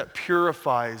test that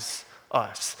purifies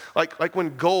us. Like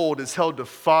when gold is held to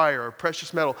fire, or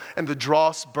precious metal, and the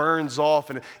dross burns off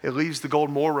and it leaves the gold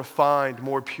more refined,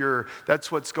 more pure. That's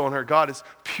what's going on here. God is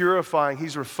purifying.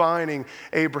 He's refining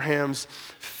Abraham's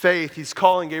faith. He's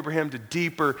calling Abraham to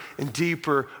deeper and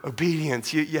deeper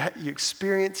obedience. You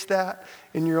experience that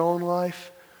in your own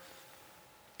life?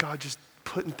 God just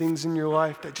putting things in your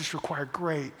life that just require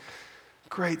great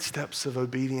steps of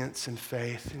obedience and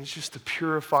faith. And it's just to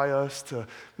purify us, to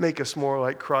make us more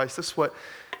like Christ. That's what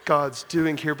God's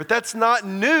doing here. But that's not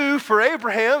new for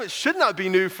Abraham. It should not be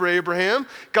new for Abraham.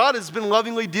 God has been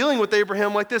lovingly dealing with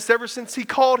Abraham like this ever since he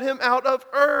called him out of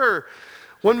Ur.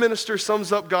 One minister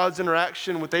sums up God's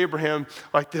interaction with Abraham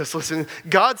like this. Listen,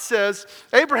 God says,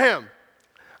 Abraham,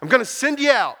 I'm going to send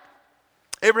you out.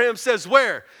 Abraham says,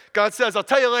 where? God says, I'll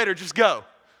tell you later, just go.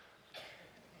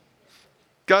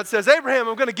 God says, Abraham,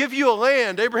 I'm going to give you a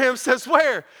land. Abraham says,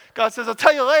 where? God says, I'll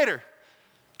tell you later.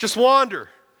 Just wander.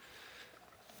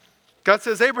 God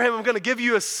says, Abraham, I'm going to give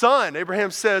you a son. Abraham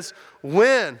says,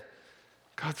 when?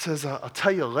 God says, I'll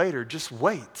tell you later. Just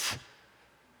wait.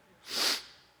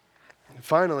 And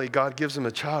finally, God gives him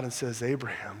a child and says,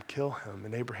 Abraham, kill him.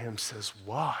 And Abraham says,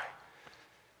 why?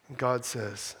 And God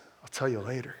says, I'll tell you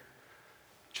later.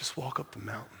 Just walk up the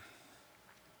mountain.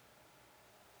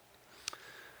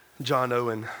 John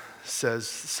Owen says,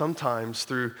 sometimes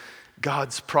through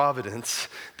God's providence,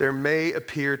 there may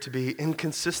appear to be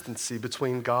inconsistency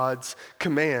between God's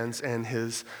commands and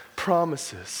his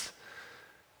promises.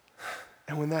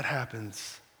 And when that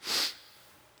happens,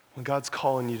 when God's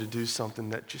calling you to do something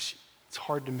that just, it's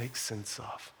hard to make sense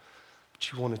of,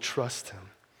 but you want to trust him.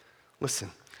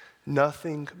 Listen,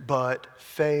 nothing but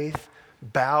faith,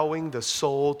 bowing the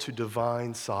soul to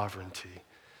divine sovereignty,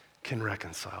 can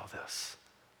reconcile this.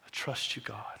 I trust you,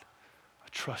 God. I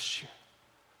trust you.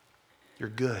 You're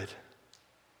good.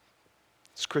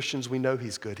 As Christians, we know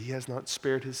he's good. He has not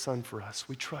spared his son for us.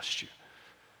 We trust you.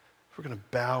 We're going to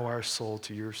bow our soul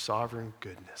to your sovereign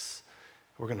goodness.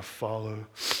 We're going to follow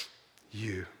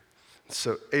you.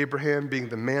 So Abraham, being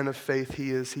the man of faith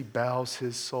he is, he bows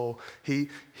his soul. He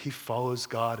follows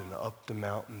God, and up the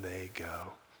mountain they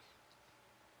go.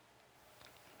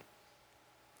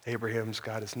 Abraham's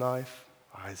got his knife.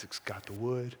 Isaac's got the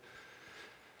wood.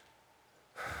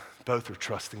 Both are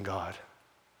trusting God.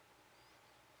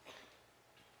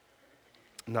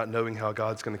 Not knowing how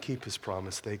God's going to keep his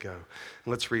promise, they go. And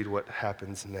let's read what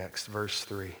happens next. Verse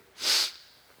 3.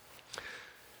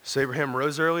 So Abraham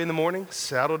rose early in the morning,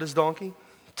 saddled his donkey,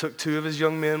 took 2 of his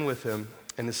young men with him,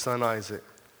 and his son Isaac.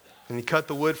 And he cut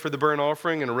the wood for the burnt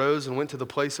offering and arose and went to the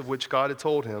place of which God had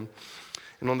told him.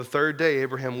 And on the 3rd day,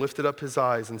 Abraham lifted up his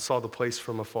eyes and saw the place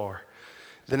from afar.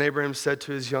 Then Abraham said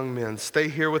to his young men, "Stay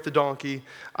here with the donkey.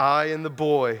 I and the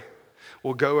boy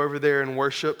will go over there and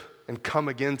worship and come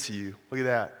again to you." Look at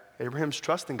that. Abraham's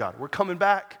trusting God. We're coming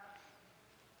back.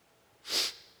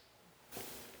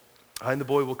 I and the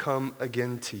boy will come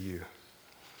again to you.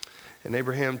 And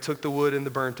Abraham took the wood and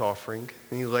the burnt offering,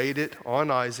 and he laid it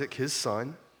on Isaac, his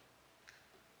son.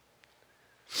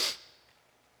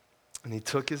 And he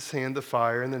took his hand the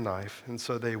fire and the knife, and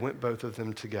so they went both of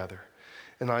them together.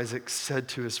 And Isaac said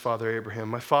to his father Abraham,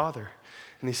 "My father."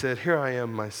 And he said, "Here I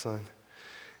am, my son."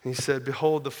 And he said,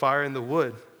 "Behold the fire and the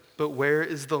wood, but where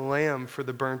is the lamb for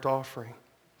the burnt offering?"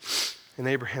 And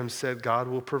Abraham said, "God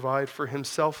will provide for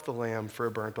himself the lamb for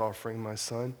a burnt offering, my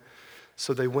son."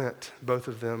 So they went, both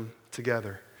of them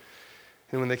together.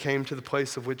 And when they came to the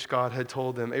place of which God had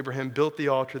told them, Abraham built the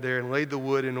altar there and laid the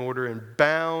wood in order and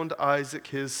bound Isaac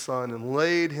his son and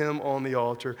laid him on the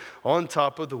altar on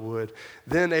top of the wood.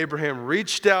 Then Abraham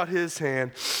reached out his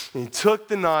hand and he took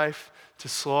the knife to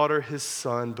slaughter his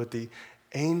son. But the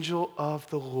angel of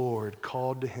the Lord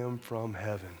called to him from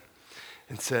heaven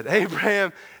and said,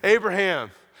 "Abraham,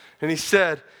 Abraham." And he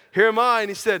said, "Here am I." And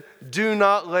he said, "Do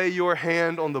not lay your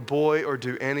hand on the boy or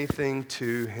do anything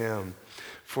to him.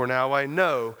 For now I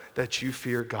know that you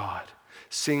fear God,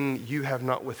 seeing you have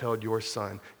not withheld your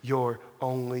son, your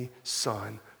only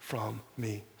son, from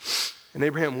me." And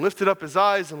Abraham lifted up his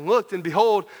eyes and looked, and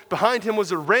behold, behind him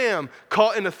was a ram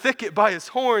caught in a thicket by his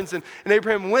horns. And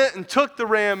Abraham went and took the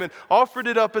ram and offered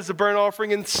it up as a burnt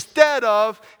offering instead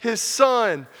of his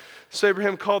son. So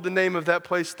Abraham called the name of that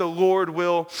place, "The Lord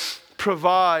will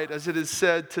provide," as it is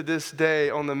said to this day,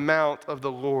 "On the mount of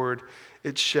the Lord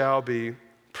it shall be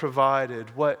provided.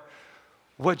 What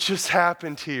just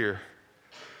happened here?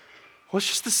 Well, it's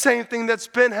just the same thing that's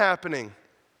been happening.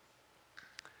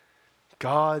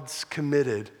 God's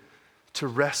committed to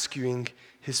rescuing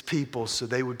his people so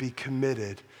they would be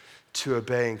committed to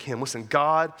obeying him. Listen,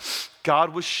 God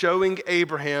was showing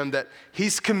Abraham that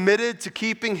he's committed to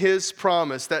keeping his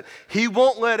promise, that he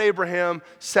won't let Abraham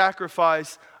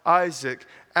sacrifice Isaac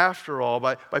after all.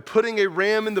 By putting a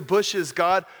ram in the bushes,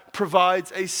 God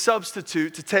provides a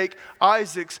substitute to take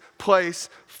Isaac's place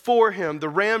for him. The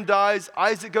ram dies,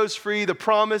 Isaac goes free, the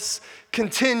promise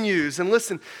continues. And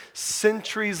listen,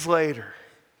 centuries later,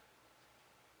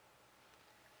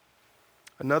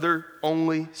 another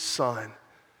only son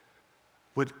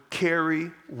would carry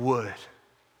wood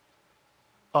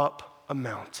up a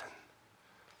mountain.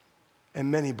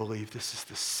 And many believe this is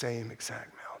the same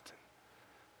exact mountain,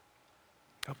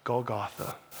 up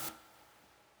Golgotha.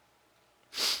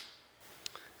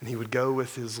 And he would go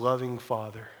with his loving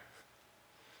father,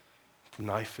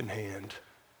 knife in hand,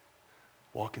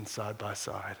 walking side by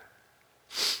side.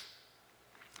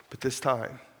 But this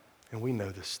time, and we know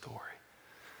this story,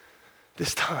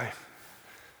 this time,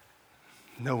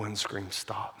 no one screamed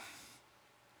stop.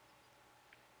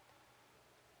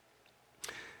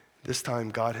 This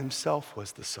time, God himself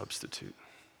was the substitute.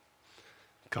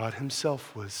 God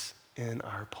himself was in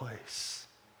our place.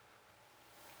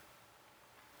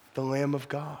 The Lamb of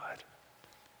God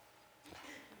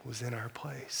was in our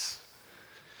place.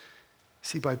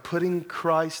 See, by putting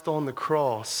Christ on the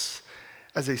cross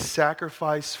as a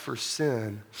sacrifice for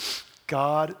sin,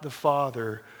 God the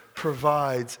Father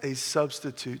provides a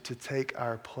substitute to take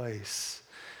our place.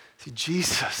 See,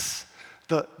 Jesus,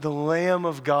 the Lamb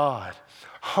of God,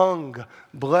 hung,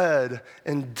 bled,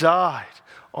 and died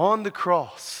on the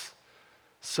cross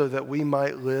so that we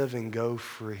might live and go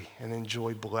free and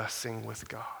enjoy blessing with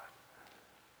God.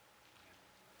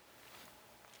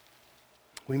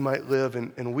 We might live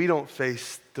and we don't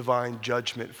face divine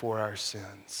judgment for our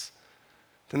sins.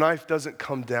 The knife doesn't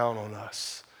come down on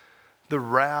us. The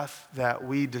wrath that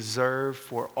we deserve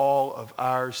for all of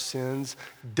our sins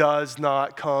does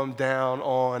not come down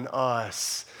on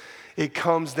us. It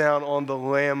comes down on the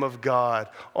Lamb of God,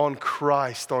 on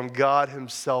Christ, on God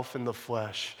himself in the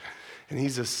flesh. And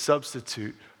he's a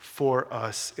substitute for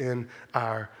us in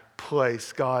our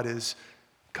place. God is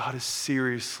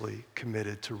seriously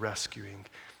committed to rescuing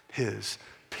his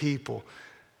people.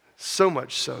 So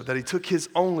much so that he took his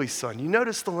only son. You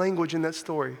notice the language in that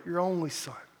story, your only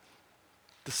son.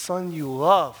 The son you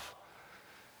love.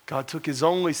 God took his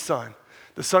only son,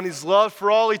 the son he's loved for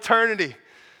all eternity,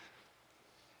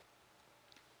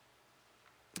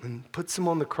 and puts him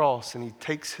on the cross, and he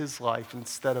takes his life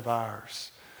instead of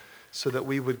ours so that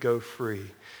we would go free.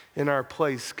 In our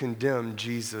place, condemned,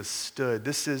 Jesus stood.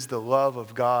 This is the love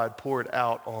of God poured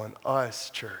out on us,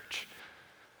 church.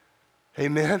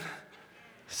 Amen?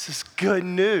 This is good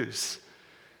news.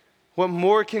 What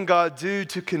more can God do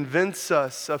to convince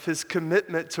us of his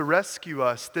commitment to rescue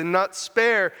us than not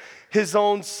spare his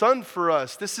own son for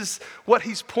us? This is what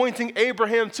he's pointing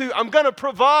Abraham to. I'm going to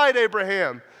provide,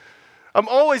 Abraham. I'm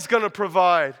always going to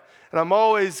provide, and I'm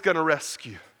always going to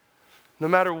rescue, no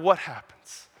matter what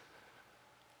happens.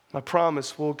 My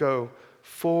promise will go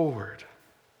forward.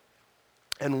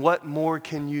 And what more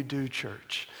can you do,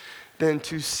 church, than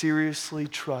to seriously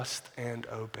trust and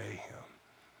obey him?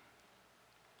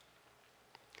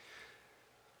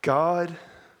 God,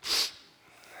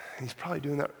 he's probably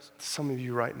doing that to some of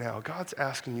you right now. God's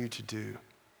asking you to do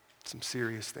some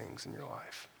serious things in your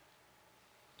life.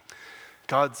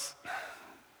 God's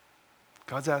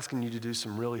asking you to do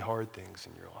some really hard things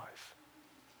in your life.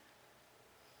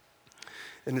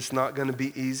 And it's not going to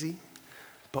be easy,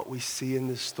 but we see in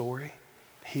this story,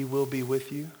 he will be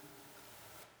with you.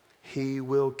 He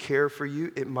will care for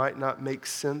you. It might not make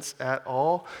sense at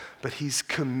all, but he's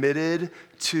committed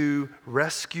to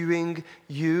rescuing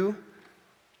you.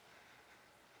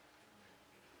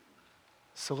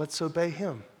 So let's obey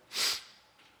him.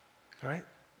 All right?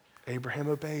 Abraham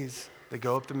obeys. They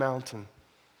go up the mountain.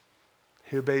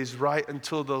 He obeys right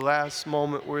until the last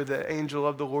moment where the angel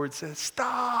of the Lord says,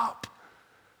 stop.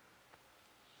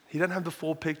 He doesn't have the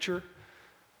full picture.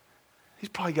 He's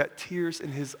probably got tears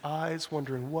in his eyes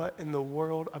wondering, what in the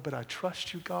world? But I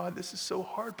trust you, God. This is so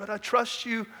hard, but I trust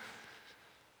you.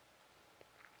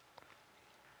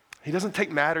 He doesn't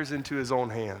take matters into his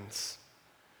own hands.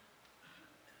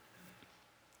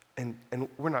 And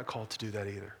we're not called to do that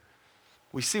either.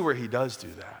 We see where he does do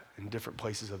that in different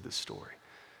places of this story.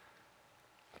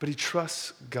 But he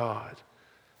trusts God.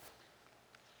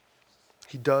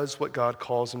 He does what God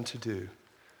calls him to do.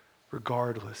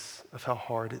 regardless of how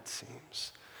hard it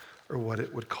seems or what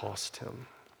it would cost him.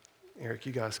 Eric,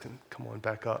 you guys can come on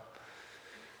back up.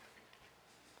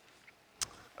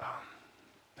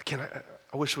 Again,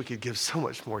 I wish we could give so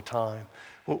much more time.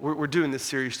 We're doing this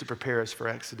series to prepare us for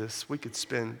Exodus. We could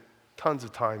spend tons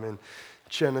of time in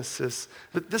Genesis.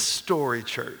 But this story,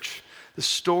 church, the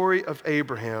story of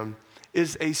Abraham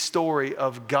is a story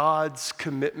of God's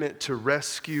commitment to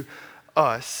rescue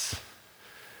us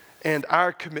and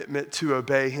our commitment to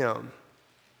obey him.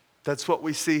 That's what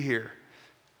we see here.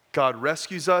 God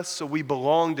rescues us, so we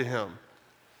belong to him.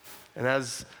 And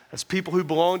as people who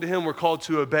belong to him, we're called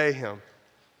to obey him.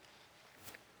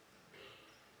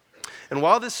 And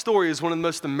while this story is one of the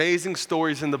most amazing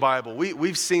stories in the Bible,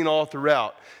 we've seen all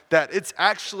throughout that it's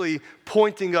actually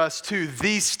pointing us to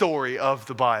the story of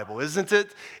the Bible, isn't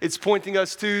it? It's pointing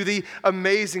us to the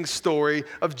amazing story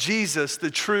of Jesus,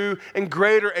 the true and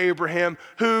greater Abraham,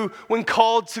 who, when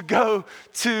called to go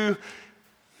to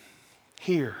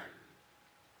here,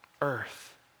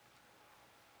 earth,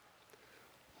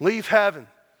 leave heaven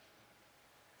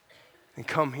and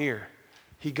come here,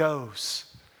 he goes.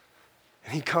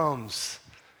 And he comes,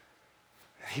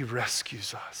 and he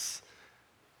rescues us.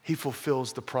 He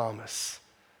fulfills the promise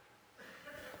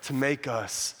to make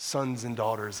us sons and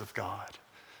daughters of God,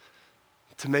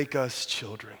 to make us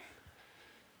children.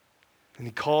 And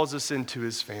he calls us into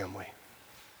his family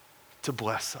to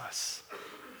bless us.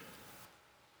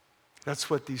 That's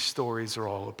what these stories are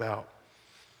all about.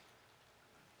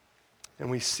 And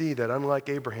we see that unlike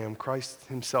Abraham, Christ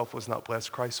himself was not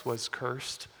blessed. Christ was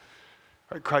cursed.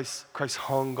 Christ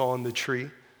hung on the tree.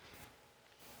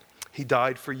 He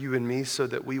died for you and me so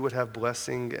that we would have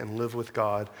blessing and live with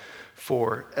God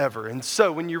forever. And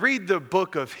so when you read the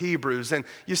book of Hebrews and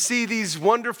you see these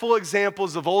wonderful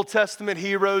examples of Old Testament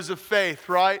heroes of faith,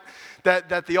 right?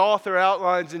 That the author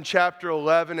outlines in chapter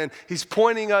 11, and he's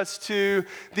pointing us to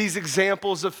these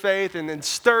examples of faith and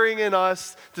stirring in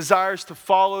us desires to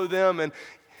follow them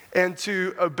and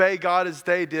to obey God as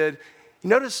they did.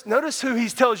 Notice who he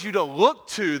tells you to look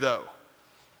to, though.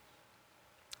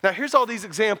 Now, here's all these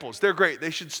examples. They're great. They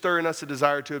should stir in us a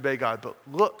desire to obey God, but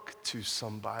look to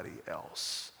somebody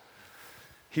else.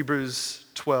 Hebrews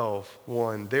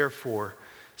 12:1. Therefore,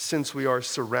 since we are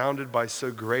surrounded by so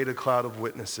great a cloud of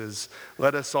witnesses,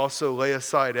 let us also lay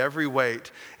aside every weight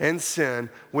and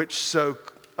sin which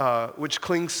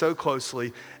clings so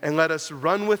closely, and let us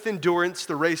run with endurance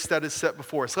the race that is set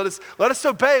before us. Let us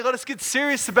obey. Let us get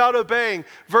serious about obeying.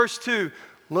 Verse 2,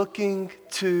 looking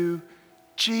to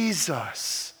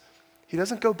Jesus. He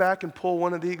doesn't go back and pull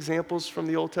one of the examples from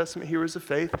the Old Testament heroes of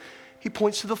faith. He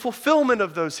points to the fulfillment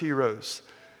of those heroes.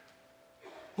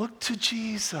 Look to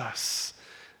Jesus,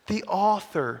 the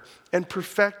author and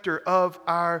perfecter of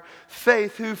our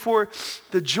faith, who for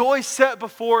the joy set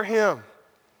before him,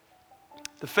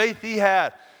 the faith he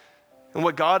had and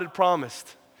what God had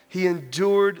promised, he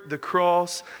endured the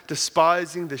cross,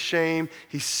 despising the shame.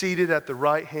 He's seated at the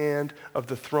right hand of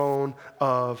the throne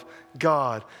of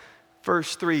God.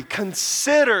 Verse 3,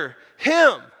 consider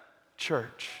him,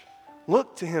 church.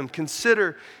 Look to him.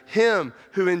 Consider him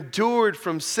who endured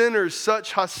from sinners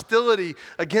such hostility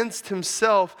against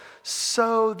himself,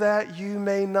 so that you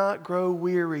may not grow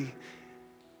weary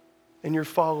in your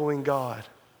following God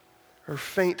or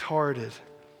faint-hearted.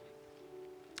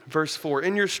 Verse 4,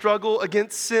 in your struggle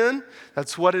against sin,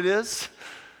 that's what it is.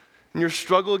 In your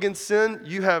struggle against sin,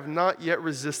 you have not yet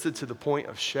resisted to the point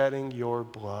of shedding your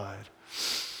blood.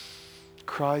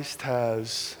 Christ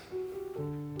has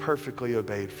perfectly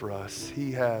obeyed for us.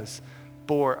 He has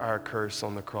bore our curse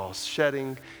on the cross,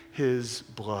 shedding his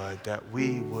blood that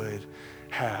we would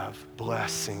have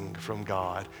blessing from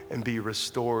God and be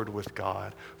restored with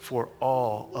God for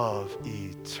all of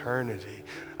eternity.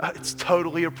 It's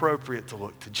totally appropriate to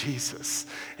look to Jesus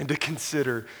and to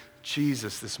consider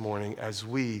Jesus this morning as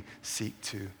we seek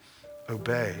to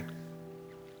obey.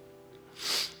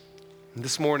 And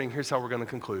this morning, here's how we're going to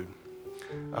conclude.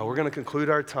 We're going to conclude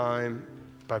our time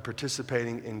by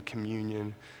participating in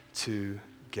communion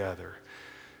together.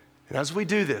 And as we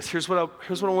do this, here's what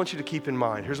I want you to keep in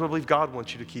mind. Here's what I believe God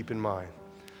wants you to keep in mind.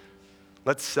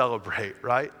 Let's celebrate,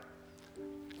 right?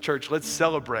 Church, let's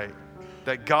celebrate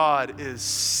that God is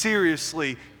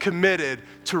seriously committed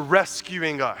to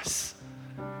rescuing us.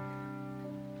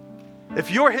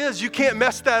 If you're his, you can't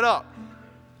mess that up.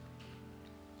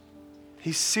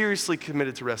 He's seriously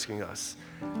committed to rescuing us.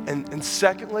 And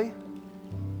secondly,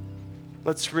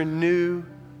 let's renew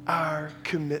our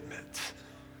commitment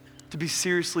to be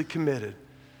seriously committed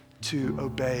to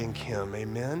obeying him.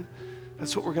 Amen?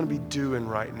 That's what we're going to be doing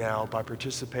right now by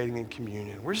participating in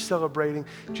communion. We're celebrating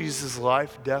Jesus'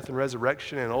 life, death, and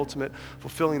resurrection, and ultimate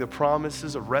fulfilling the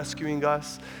promises of rescuing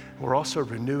us. We're also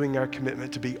renewing our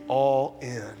commitment to be all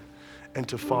in and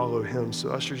to follow him. So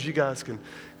ushers, you guys can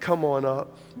come on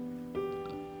up.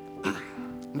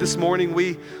 This morning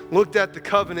we looked at the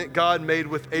covenant God made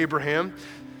with Abraham.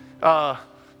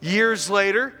 Years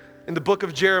later, in the book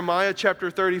of Jeremiah, chapter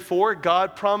 34,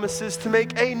 God promises to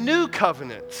make a new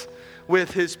covenant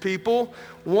with his people,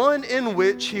 one in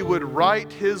which he would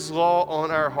write his law on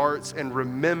our hearts and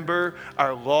remember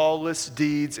our lawless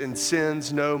deeds and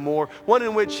sins no more. One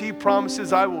in which he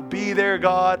promises, I will be their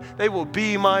God. They will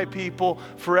be my people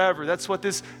forever. That's what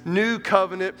this new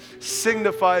covenant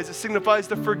signifies. It signifies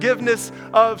the forgiveness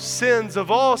of sins,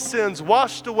 of all sins,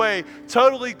 washed away,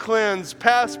 totally cleansed,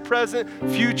 past, present,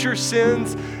 future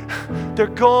sins. They're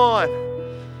gone.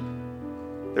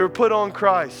 They were put on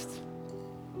Christ.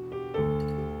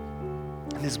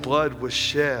 His blood was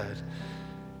shed.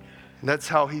 And that's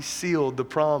how he sealed the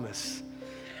promise.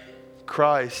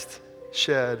 Christ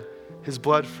shed his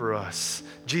blood for us.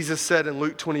 Jesus said in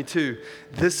Luke 22,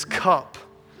 this cup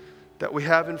that we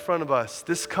have in front of us,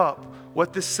 this cup,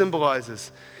 what this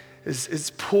symbolizes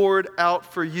is poured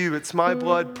out for you. It's my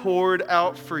blood poured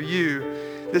out for you.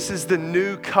 This is the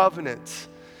new covenant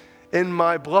in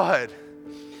my blood.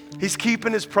 He's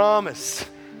keeping his promise.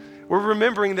 We're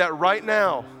remembering that right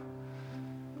now.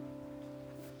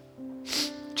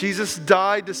 Jesus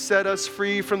died to set us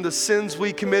free from the sins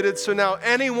we committed. So now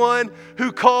anyone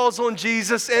who calls on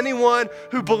Jesus, anyone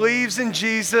who believes in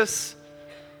Jesus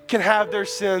can have their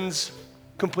sins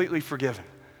completely forgiven.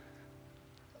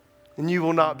 And you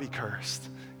will not be cursed.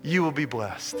 You will be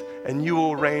blessed. And you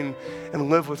will reign and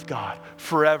live with God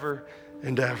forever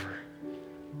and ever.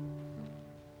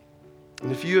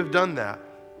 And if you have done that,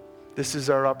 this is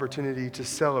our opportunity to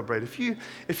celebrate. If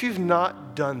you've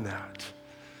not done that,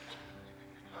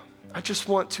 I just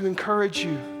want to encourage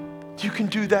you. You can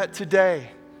do that today.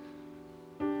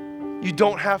 You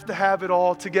don't have to have it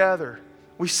all together.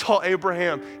 We saw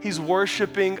Abraham. He's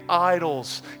worshiping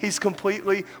idols. He's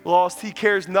completely lost. He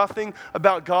cares nothing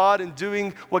about God and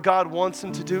doing what God wants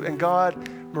him to do. And God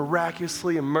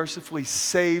miraculously and mercifully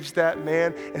saves that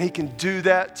man. And he can do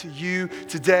that to you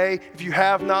today. If you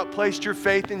have not placed your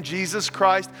faith in Jesus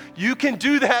Christ, you can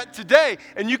do that today.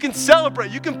 And you can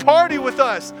celebrate. You can party with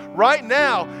us right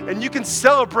now. And you can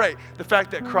celebrate the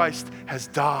fact that Christ has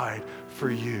died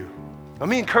for you. Let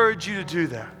me encourage you to do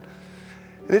that.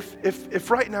 And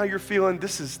if right now you're feeling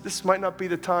this might not be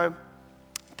the time,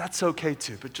 that's okay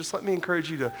too. But just let me encourage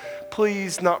you to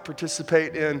please not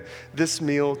participate in this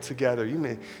meal together. You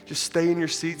may just stay in your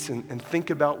seats and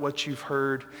think about what you've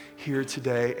heard here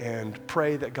today and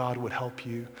pray that God would help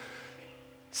you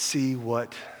see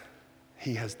what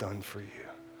he has done for you.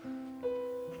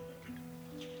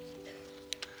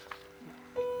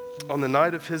 On the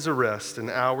night of his arrest and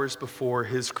hours before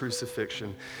his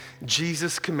crucifixion,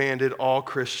 Jesus commanded all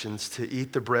Christians to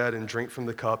eat the bread and drink from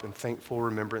the cup in thankful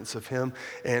remembrance of him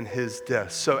and his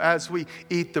death. So as we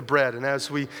eat the bread and as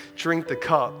we drink the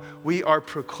cup, we are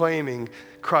proclaiming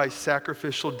Christ's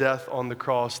sacrificial death on the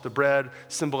cross. The bread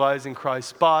symbolizing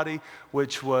Christ's body,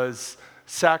 which was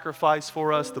sacrificed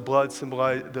for us,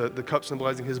 the cup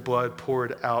symbolizing his blood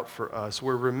poured out for us.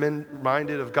 We're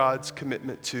reminded of God's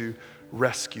commitment to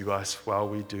rescue us while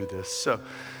we do this. So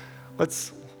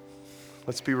let's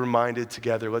be reminded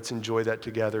together. Let's enjoy that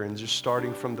together. And just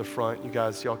starting from the front,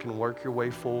 y'all can work your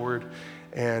way forward,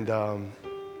 and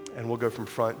we'll go from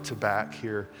front to back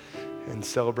here and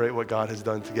celebrate what God has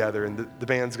done together. And the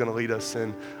band's going to lead us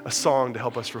in a song to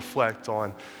help us reflect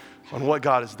on what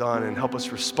God has done and help us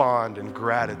respond in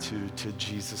gratitude to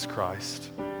Jesus Christ.